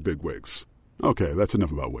becoming big wigs. Okay, that's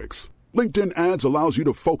enough about wigs. LinkedIn ads allows you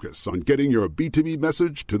to focus on getting your B2B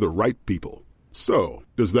message to the right people. So,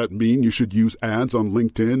 does that mean you should use ads on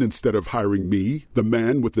LinkedIn instead of hiring me, the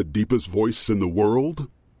man with the deepest voice in the world?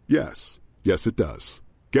 Yes. Yes, it does.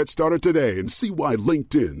 Get started today and see why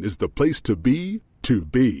LinkedIn is the place to be to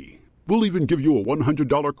be. We'll even give you a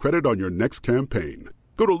 $100 credit on your next campaign.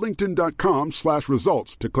 Go to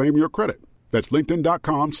linkedin.com/results to claim your credit. That's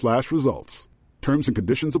linkedin.com/results. Terms and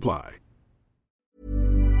conditions apply.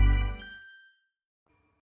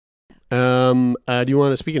 Do you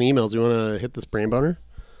want to speak in emails? Do you want to hit this brain boner?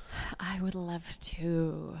 I would love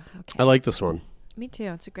to. Okay. I like this one. Me too.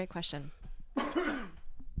 It's a great question.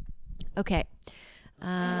 Okay.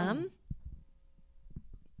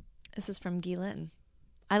 This is from Guylaine.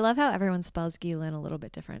 I love how everyone spells Guylaine a little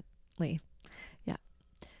bit differently. Yeah.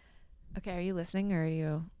 Okay. Are you listening or are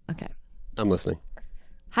you... Okay. I'm listening.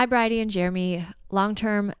 Hi, Bridie and Jeremy.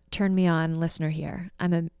 Long-term turn me on listener here.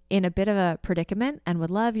 I'm in a bit of a predicament and would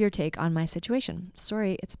love your take on my situation.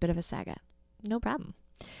 Sorry, it's a bit of a saga. No problem.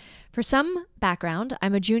 For some background,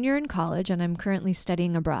 I'm a junior in college and I'm currently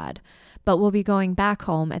studying abroad, but will be going back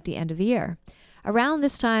home at the end of the year. Around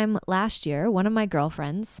this time last year, one of my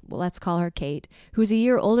girlfriends, well, let's call her Kate, who's a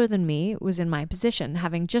year older than me, was in my position,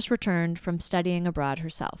 having just returned from studying abroad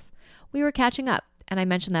herself. We were catching up, and I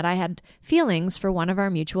mentioned that I had feelings for one of our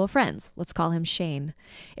mutual friends. Let's call him Shane.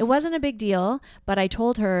 It wasn't a big deal, but I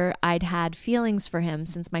told her I'd had feelings for him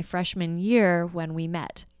since my freshman year when we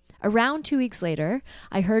met. Around 2 weeks later,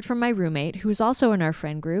 I heard from my roommate, who was also in our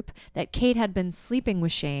friend group, that Kate had been sleeping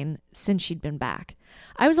with Shane since she'd been back.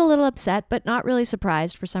 I was a little upset, but not really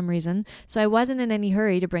surprised for some reason, so I wasn't in any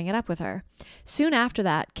hurry to bring it up with her. Soon after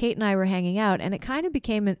that, Kate and I were hanging out, and it kind of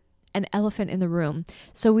became an elephant in the room,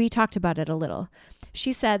 so we talked about it a little.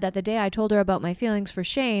 She said that the day I told her about my feelings for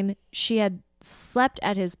Shane, she had slept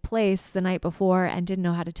at his place the night before and didn't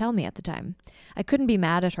know how to tell me at the time. I couldn't be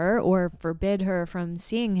mad at her or forbid her from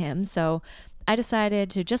seeing him, so I decided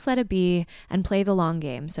to just let it be and play the long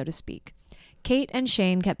game, so to speak. Kate and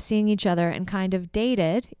Shane kept seeing each other and kind of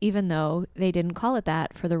dated, even though they didn't call it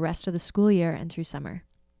that, for the rest of the school year and through summer.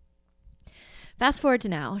 Fast forward to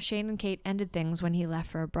now, Shane and Kate ended things when he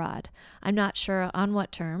left for abroad. I'm not sure on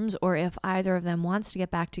what terms or if either of them wants to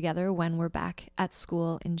get back together when we're back at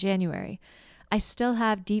school in January. I still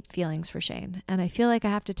have deep feelings for Shane, and I feel like I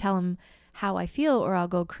have to tell him how I feel or I'll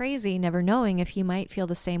go crazy, never knowing if he might feel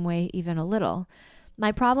the same way even a little.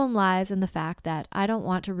 My problem lies in the fact that I don't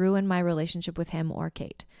want to ruin my relationship with him or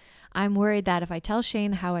Kate. I'm worried that if I tell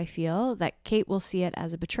Shane how I feel, that Kate will see it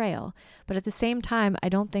as a betrayal. But at the same time, I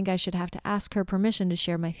don't think I should have to ask her permission to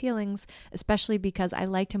share my feelings, especially because I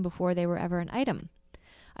liked him before they were ever an item.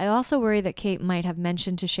 I also worry that Kate might have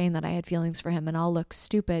mentioned to Shane that I had feelings for him, and I'll look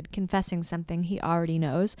stupid confessing something he already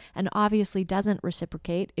knows and obviously doesn't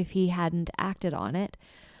reciprocate if he hadn't acted on it.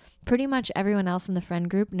 Pretty much everyone else in the friend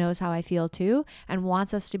group knows how I feel too and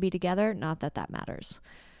wants us to be together, not that that matters.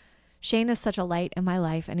 Shane is such a light in my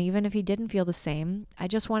life, and even if he didn't feel the same, I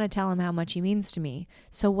just want to tell him how much he means to me.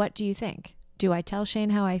 So what do you think? Do I tell Shane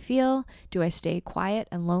how I feel? Do I stay quiet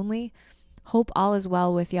and lonely? Hope all is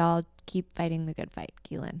well with y'all. Keep fighting the good fight,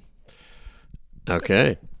 Guylaine.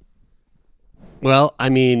 Okay. Well, I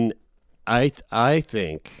mean, I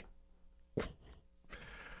think,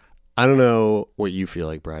 I don't know what you feel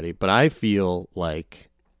like, Bridie, but I feel like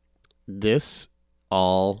this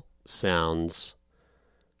all sounds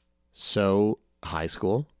so high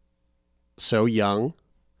school, so young.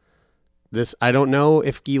 This, I don't know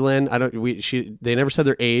if Guylaine, they never said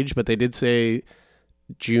their age, but they did say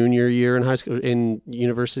junior year in high school, in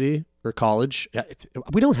university or college.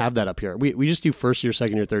 We don't have that up here. We just do first year,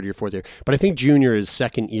 second year, third year, fourth year. But I think junior is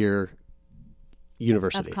second year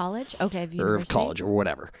university. Of college? Okay. Or of college or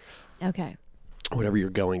whatever. Okay. Whatever you're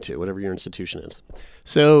going to, whatever your institution is.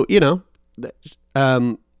 So,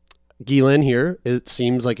 Guylaine here, it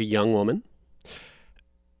seems like a young woman.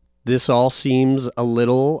 This all seems a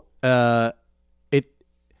little, I'll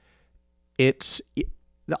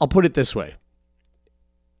put it this way.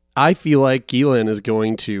 I feel like Guylaine is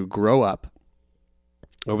going to grow up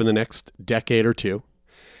over the next decade or two,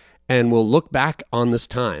 and we'll look back on this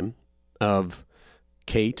time of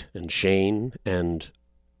Kate and Shane and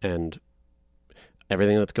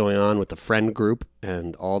everything that's going on with the friend group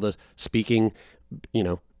and all the speaking,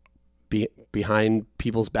 behind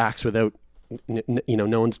people's backs without,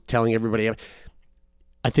 no one's telling everybody.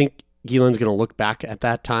 I think Guylaine's going to look back at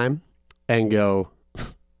that time and go,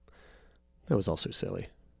 that was also silly.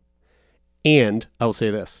 And I will say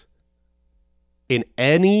this, in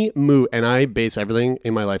any movie, and I base everything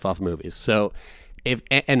in my life off movies. So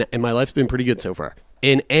and my life's been pretty good so far.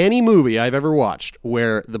 In any movie I've ever watched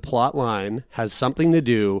where the plot line has something to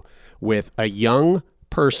do with a young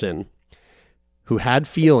person who had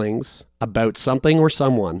feelings about something or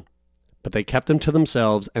someone, but they kept them to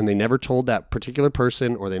themselves and they never told that particular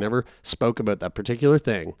person or they never spoke about that particular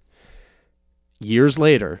thing, years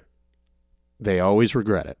later, they always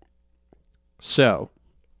regret it. So,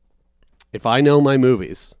 if I know my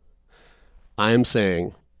movies, I'm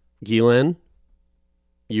saying, Ghislaine,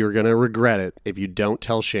 you're going to regret it if you don't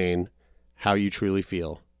tell Shane how you truly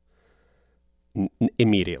feel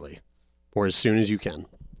immediately or as soon as you can.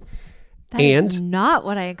 That is not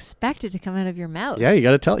what I expected to come out of your mouth. Yeah, you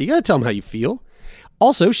got to tell him how you feel.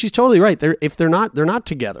 Also, she's totally right. They're not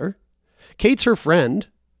together. Kate's her friend,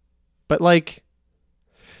 but like,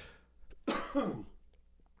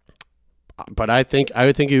 but I think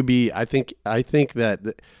it would be. I think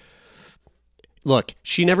that. Look,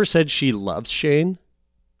 she never said she loves Shane,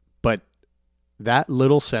 but that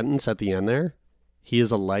little sentence at the end there, he is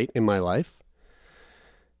a light in my life.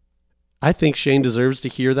 I think Shane deserves to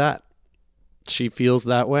hear that. She feels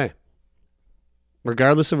that way.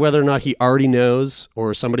 Regardless of whether or not he already knows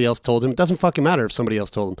or somebody else told him, it doesn't fucking matter if somebody else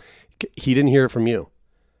told him. He didn't hear it from you.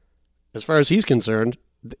 As far as he's concerned,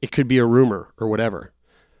 it could be a rumor or whatever.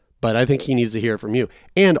 But I think he needs to hear it from you.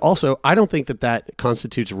 And also, I don't think that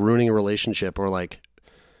constitutes ruining a relationship or like,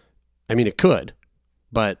 I mean, it could,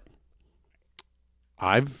 but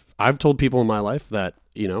I've told people in my life that,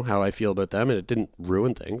 you know, how I feel about them and it didn't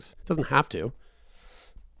ruin things. It doesn't have to.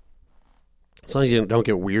 As long as you don't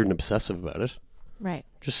get weird and obsessive about it. Right.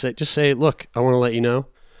 Just say, look, I want to let you know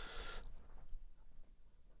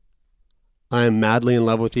I am madly in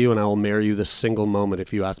love with you and I will marry you this single moment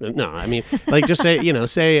if you ask me. No, I mean, like just say, you know,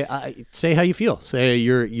 say how you feel. Say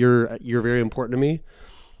you're very important to me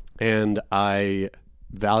and I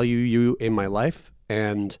value you in my life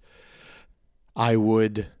and I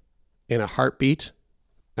would in a heartbeat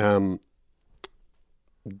date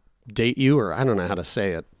you, or I don't know how to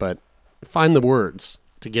say it, but find the words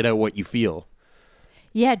to get out what you feel.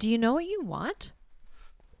 Yeah, do you know what you want?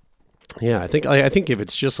 Yeah, I think if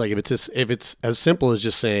it's as simple as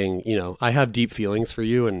just saying, you know, I have deep feelings for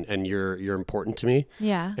you and you're important to me.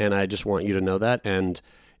 Yeah. And I just want you to know that. And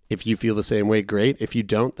if you feel the same way, great. If you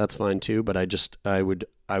don't, that's fine too. But I would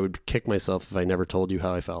kick myself if I never told you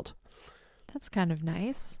how I felt. That's kind of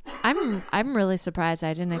nice. I'm really surprised.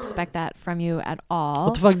 I didn't expect that from you at all.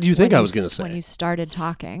 What the fuck do you think I was going to say? When you started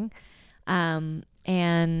talking.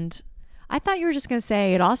 And I thought you were just going to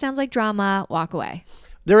say, it all sounds like drama, walk away.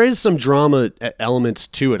 There is some drama elements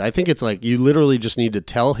to it. I think it's like you literally just need to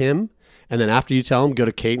tell him. And then after you tell him, go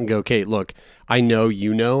to Kate and go, Kate, look, I know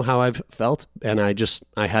you know how I've felt. And I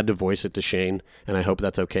had to voice it to Shane. And I hope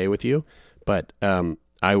that's okay with you. But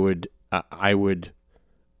I would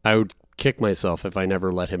kick myself if I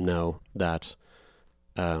never let him know that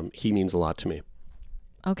he means a lot to me.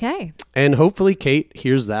 Okay. And hopefully Kate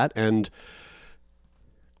hears that and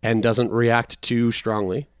doesn't react too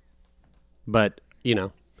strongly. But, you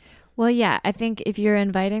know. Well, yeah, I think if you're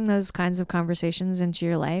inviting those kinds of conversations into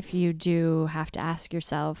your life, you do have to ask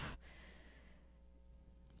yourself,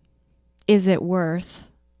 is it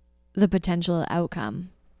worth the potential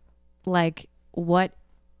outcome? Like, what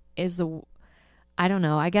is I don't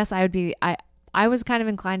know. I guess I was kind of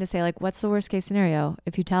inclined to say, like, what's the worst case scenario?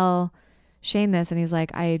 If you tell Shane this and he's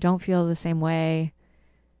like, I don't feel the same way.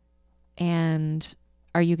 And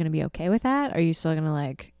are you going to be okay with that? Are you still going to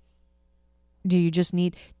like, do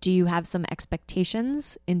you have some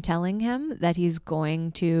expectations in telling him that he's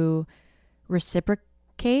going to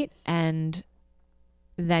reciprocate and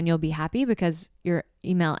then you'll be happy because your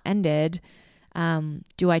email ended?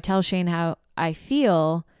 Do I tell Shane how I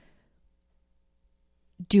feel?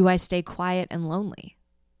 Do I stay quiet and lonely?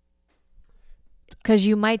 Because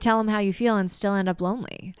you might tell him how you feel and still end up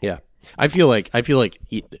lonely. Yeah. I feel like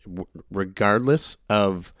regardless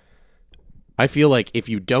of, I feel like if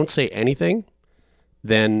you don't say anything,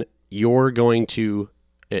 then you're going to,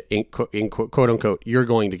 in quote unquote, you're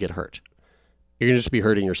going to get hurt. You're going to just be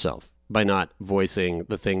hurting yourself by not voicing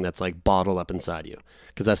the thing that's like bottled up inside you.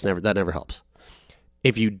 Because that never helps.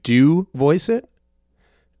 If you do voice it,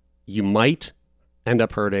 you might end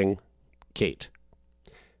up hurting Kate.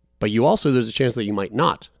 But there's a chance that you might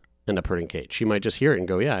not end up hurting Kate. She might just hear it and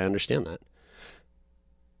go, yeah, I understand that.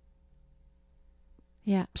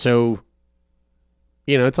 Yeah. So,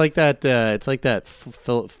 you know, it's like that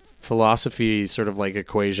philosophy sort of like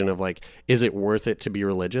equation of like, is it worth it to be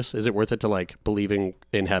religious? Is it worth it to like believing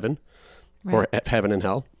in heaven or heaven and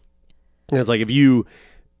hell? And it's like, if you,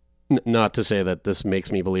 not to say that this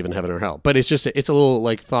makes me believe in heaven or hell, but it's a little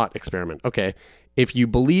like thought experiment. Okay. If you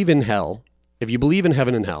believe in hell, if you believe in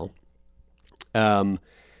heaven and hell, then,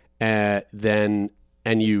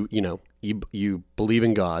 and you believe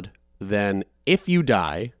in God, then if you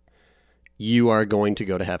die, you are going to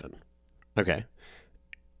go to heaven. Okay.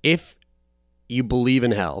 If you believe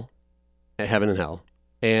in hell, heaven and hell,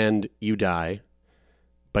 and you die,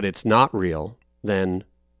 but it's not real, then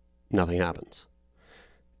nothing happens.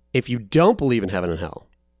 If you don't believe in heaven and hell,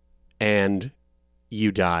 and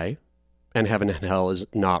you die, and heaven and hell is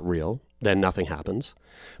not real, then nothing happens.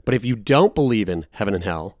 But if you don't believe in heaven and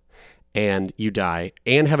hell, and you die,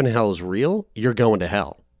 and heaven and hell is real, you're going to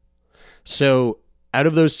hell. So out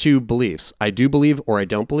of those two beliefs, I do believe or I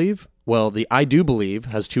don't believe, well, the I do believe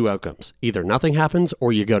has two outcomes. Either nothing happens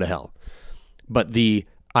or you go to hell. But the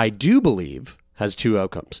I do believe has two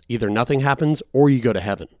outcomes. Either nothing happens or you go to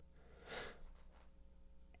heaven.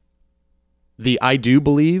 The I do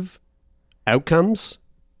believe outcomes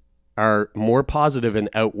are more positive and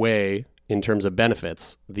outweigh in terms of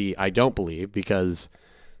benefits the I don't believe, because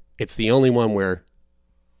it's the only one where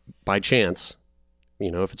by chance,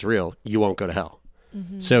 if it's real, you won't go to hell.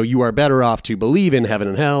 Mm-hmm. So you are better off to believe in heaven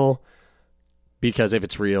and hell, because if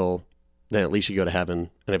it's real, then at least you go to heaven.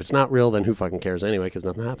 And if it's not real, then who fucking cares anyway, because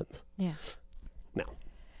nothing happens. Yeah. No.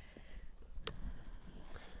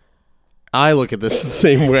 I look at this the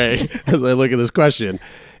same way as I look at this question.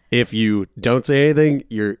 If you don't say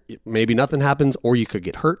anything, maybe nothing happens, or you could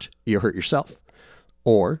get hurt. You hurt yourself.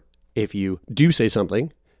 Or if you do say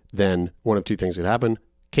something, then one of two things could happen.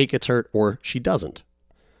 Kate gets hurt or she doesn't.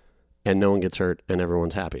 And no one gets hurt and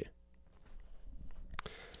everyone's happy.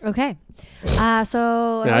 Okay.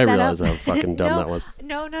 So I realize how fucking dumb that was.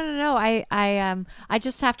 No. I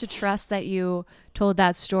just have to trust that you told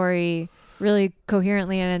that story really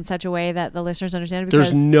coherently and in such a way that the listeners understand it.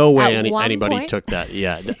 There's no way anybody took that.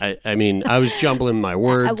 Yeah. I mean, I was jumbling my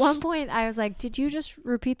words. At one point I was like, did you just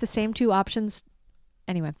repeat the same two options?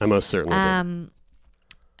 Anyway. I most certainly did.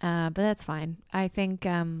 But that's fine. I think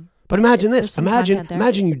but imagine this.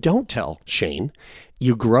 Imagine you don't tell Shane.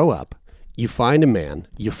 You grow up, you find a man,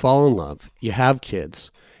 you fall in love, you have kids,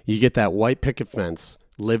 you get that white picket fence,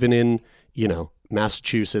 living in,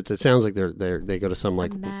 Massachusetts. It sounds like they go to some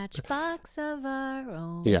like a matchbox of our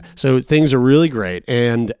own. Yeah. So things are really great,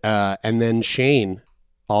 and then Shane,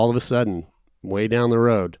 all of a sudden, way down the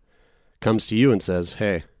road, comes to you and says,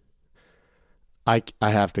 "Hey, I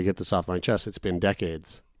have to get this off my chest. It's been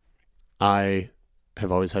decades. I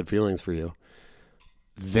have always had feelings for you."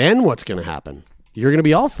 Then what's going to happen? You're going to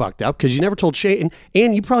be all fucked up because you never told Shane,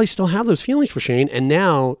 and you probably still have those feelings for Shane. And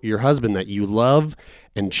now your husband that you love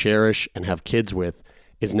and cherish and have kids with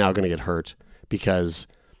is now going to get hurt because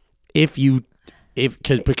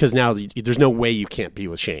because now there's no way you can't be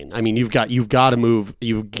with Shane. I mean, you've got to move.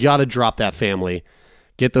 You've got to drop that family.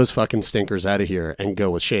 Get those fucking stinkers out of here and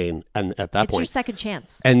go with Shane. And at that point, it's your second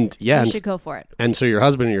chance. And yeah, you should go for it. And so your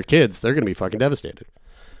husband and your kids, they're going to be fucking devastated.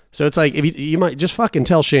 So it's like, if you might just fucking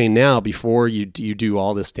tell Shane now before you do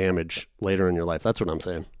all this damage later in your life. That's what I'm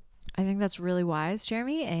saying. I think that's really wise,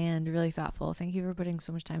 Jeremy, and really thoughtful. Thank you for putting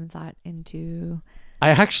so much time and thought into. I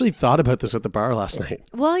actually thought about this at the bar last night.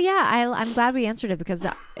 Well, yeah, I'm glad we answered it because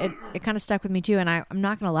it kind of stuck with me too. And I'm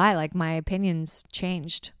not going to lie, like my opinions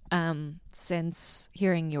changed since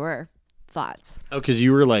hearing your thoughts. Oh, because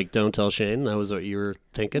you were like, don't tell Shane? That was what you were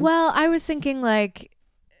thinking? Well, I was thinking like,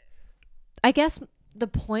 I guess the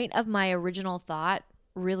point of my original thought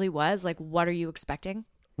really was like, what are you expecting?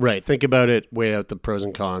 Right. Think about it, weigh out the pros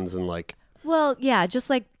and cons and like. Well, yeah, just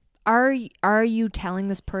like, are you telling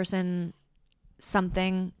this person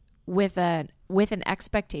something with an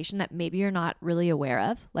expectation that maybe you're not really aware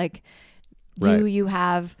of? Like, you're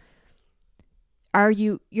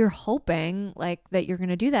hoping like that you're going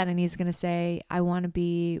to do that and he's going to say, I want to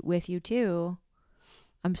be with you too.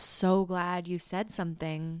 I'm so glad you said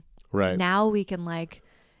something. Right. Now we can like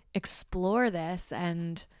explore this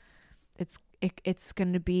and it's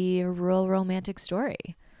going to be a real romantic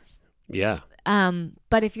story. Yeah.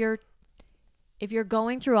 But if you're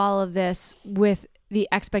going through all of this with the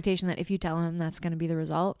expectation that if you tell him that's going to be the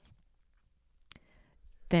result,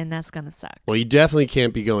 then that's going to suck. Well, you definitely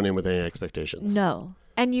can't be going in with any expectations. No.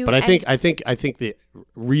 But I think that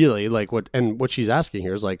really like what she's asking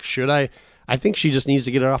here is like, I think she just needs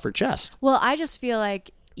to get it off her chest. Well, I just feel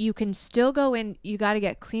like you can still go in, you got to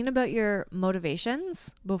get clean about your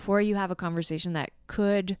motivations before you have a conversation that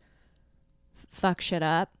could fuck shit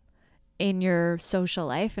up in your social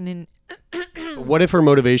life and in what if her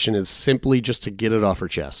motivation is simply just to get it off her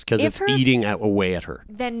chest because it's eating away at her?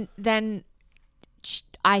 Then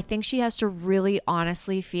I think she has to really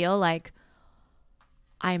honestly feel like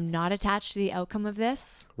I'm not attached to the outcome of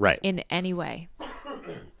this in any way.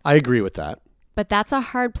 I agree with that. But that's a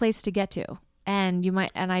hard place to get to. And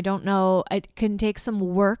I don't know, it can take some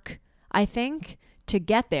work, I think, to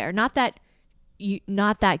get there. Not that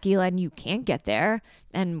Ghislaine, you can't get there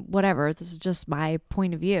and whatever. This is just my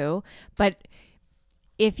point of view. But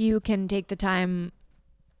if you can take the time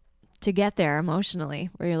to get there emotionally,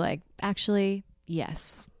 where you're like, actually,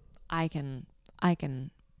 yes, I can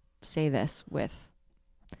say this with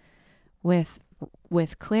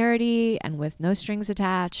clarity and with no strings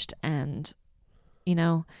attached, and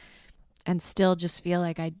and still just feel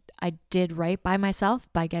like I did right by myself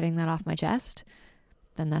by getting that off my chest,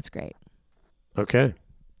 then that's great. Okay.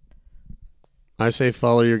 I say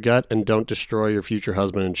follow your gut and don't destroy your future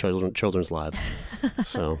husband and children's lives.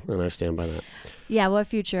 And I stand by that. Yeah, what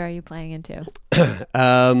future are you playing into?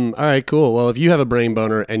 All right, cool. Well, if you have a brain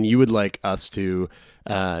boner and you would like us to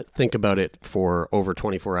think about it for over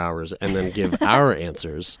 24 hours and then give our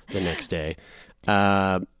answers the next day,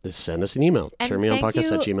 send us an email.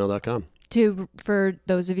 turnmeonpodcast@gmail.com. For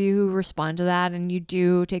those of you who respond to that and you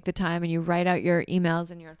do take the time and you write out your emails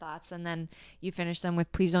and your thoughts and then you finish them with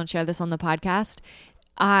please don't share this on the podcast.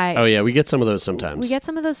 We get some of those sometimes.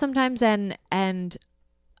 And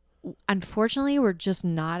unfortunately we're just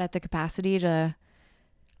not at the capacity to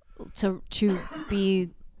be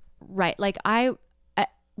right. Like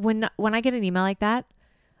when I get an email like that,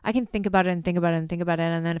 I can think about it and think about it and think about it,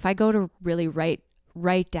 and then if I go to really write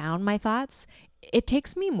down my thoughts, it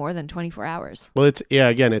takes me more than 24 hours. Well,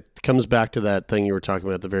 again, it comes back to that thing you were talking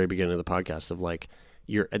about at the very beginning of the podcast of like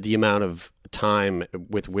the amount of time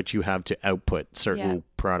with which you have to output certain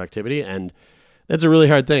productivity. And that's a really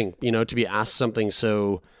hard thing, to be asked something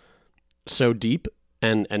so deep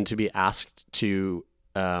and to be asked to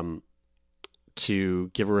give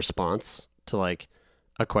a response to like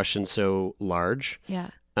a question so large. Yeah.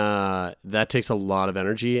 That takes a lot of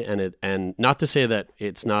energy, and not to say that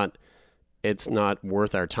it's not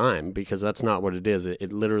worth our time, because that's not what it is.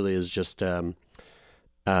 It literally is just the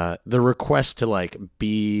request to like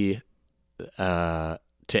be to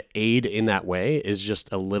aid in that way is just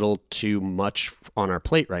a little too much on our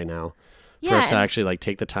plate right now for us to actually like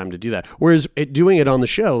take the time to do that. Whereas doing it on the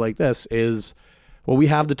show like this is, well, we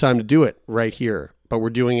have the time to do it right here, but we're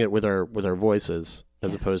doing it with our voices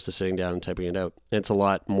as opposed to sitting down and typing it out. It's a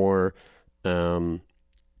lot more.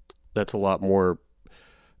 That's a lot more.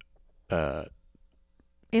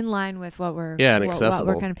 In line with what we're and accessible.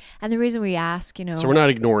 What we're kind of, and the reason we ask, so we're not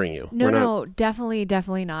ignoring you. No, definitely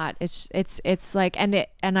not. It's like,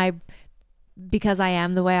 because I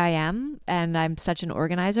am the way I am, and I'm such an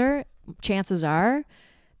organizer. Chances are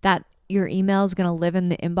that your email is going to live in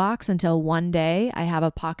the inbox until one day I have a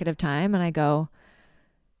pocket of time and I go,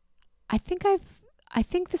 I think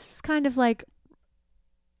this is kind of like,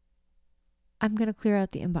 I'm going to clear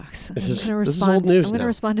out the inboux. I'm going to respond. This is old news I'm going to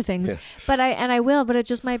respond to things, yeah. but I will. But it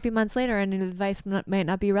just might be months later, and the advice might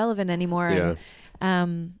not be relevant anymore. Yeah.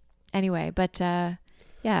 And, anyway, but yeah.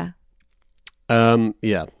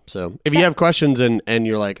 Yeah. So if you have questions and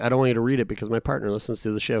you're like, I don't want you to read it because my partner listens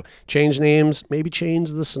to the show, change names, maybe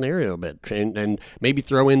change the scenario a bit, and maybe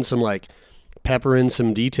throw in pepper in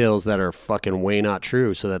some details that are fucking way not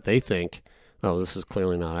true, so that they think, oh, this is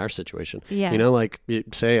clearly not our situation. Yeah. Like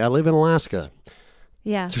say, I live in Alaska.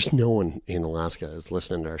 Yeah. There's no one in Alaska is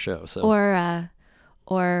listening to our show. So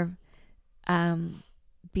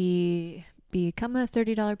become a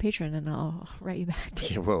 $30 patron and I'll write you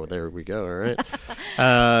back. Yeah, whoa, there we go. All right.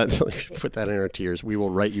 Put that in our tiers. We will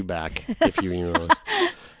write you back if you email us.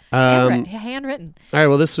 Handwritten. All right.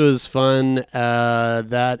 Well, this was fun. We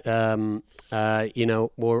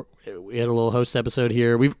had a little host episode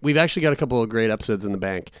here. We've actually got a couple of great episodes in the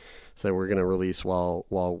bank, so we're gonna release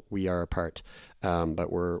while we are apart.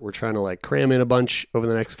 But we're trying to like cram in a bunch over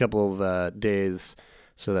the next couple of days,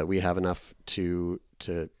 so that we have enough to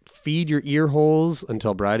feed your ear holes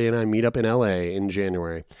until Bridie and I meet up in LA in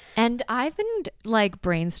January. And I've been like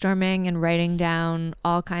brainstorming and writing down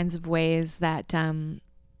all kinds of ways that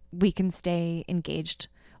we can stay engaged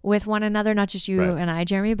with one another, not just you and I,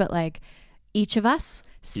 Jeremy, but like each of us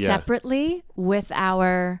separately with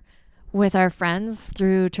our friends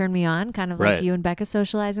through Turn Me On, kind of like you and Becca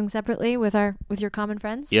socializing separately with your common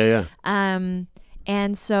friends. Yeah. And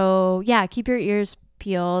so keep your ears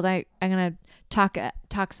peeled. I'm gonna talk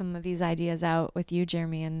some of these ideas out with you,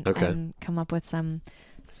 Jeremy, and come up with some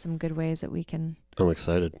good ways that we can. I'm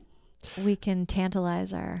excited. We can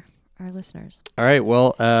tantalize our listeners. All right.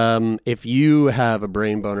 Well, if you have a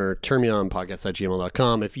brain boner,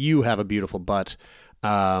 turnmeonpodcast@gmail.com. If you have a beautiful butt,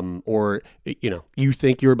 or you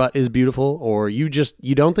think your butt is beautiful, or you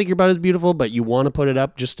don't think your butt is beautiful, but you want to put it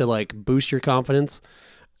up just to like boost your confidence,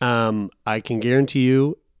 I can guarantee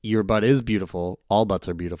you your butt is beautiful. All butts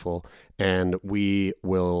are beautiful, and we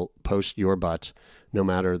will post your butt no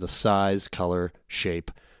matter the size, color,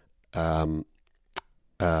 shape. Well,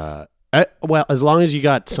 as long as you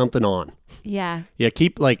got something on. Yeah. Yeah,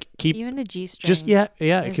 keep Even a G-string. just it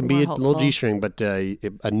is can be more a little hopeful. G-string, but a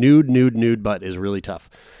nude butt is really tough.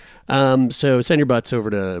 So send your butts over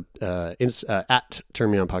to at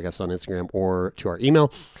Turn Me On Podcast on Instagram or to our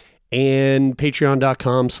email and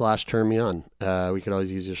patreon.com/turnmeon. We could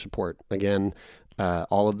always use your support. Again,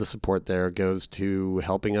 all of the support there goes to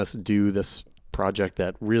helping us do this project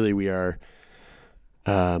that really we are,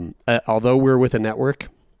 although we're with a network,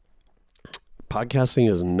 podcasting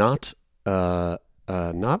is not a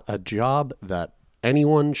job that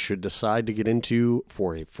anyone should decide to get into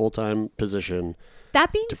for a full-time position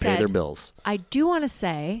That being to said, pay their bills. I do want to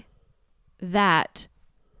say that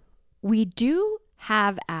we do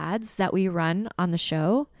have ads that we run on the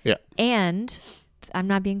show. Yeah. And I'm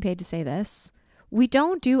not being paid to say this. We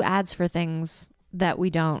don't do ads for things that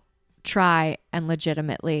we don't try and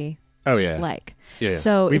legitimately Oh yeah. like. Yeah.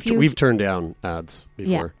 So we've turned down ads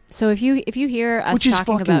before. yeah. So if you hear us Which is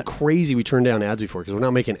talking fucking about crazy. We turned down ads before because we're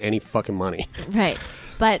not making any fucking money. right,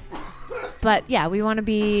 but yeah, we want to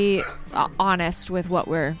be honest with what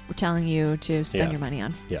we're telling you to spend Yeah. your money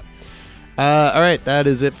on. Yeah. All right. That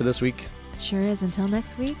is it for this week. Sure is. Until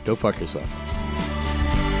next week. Go fuck yourself.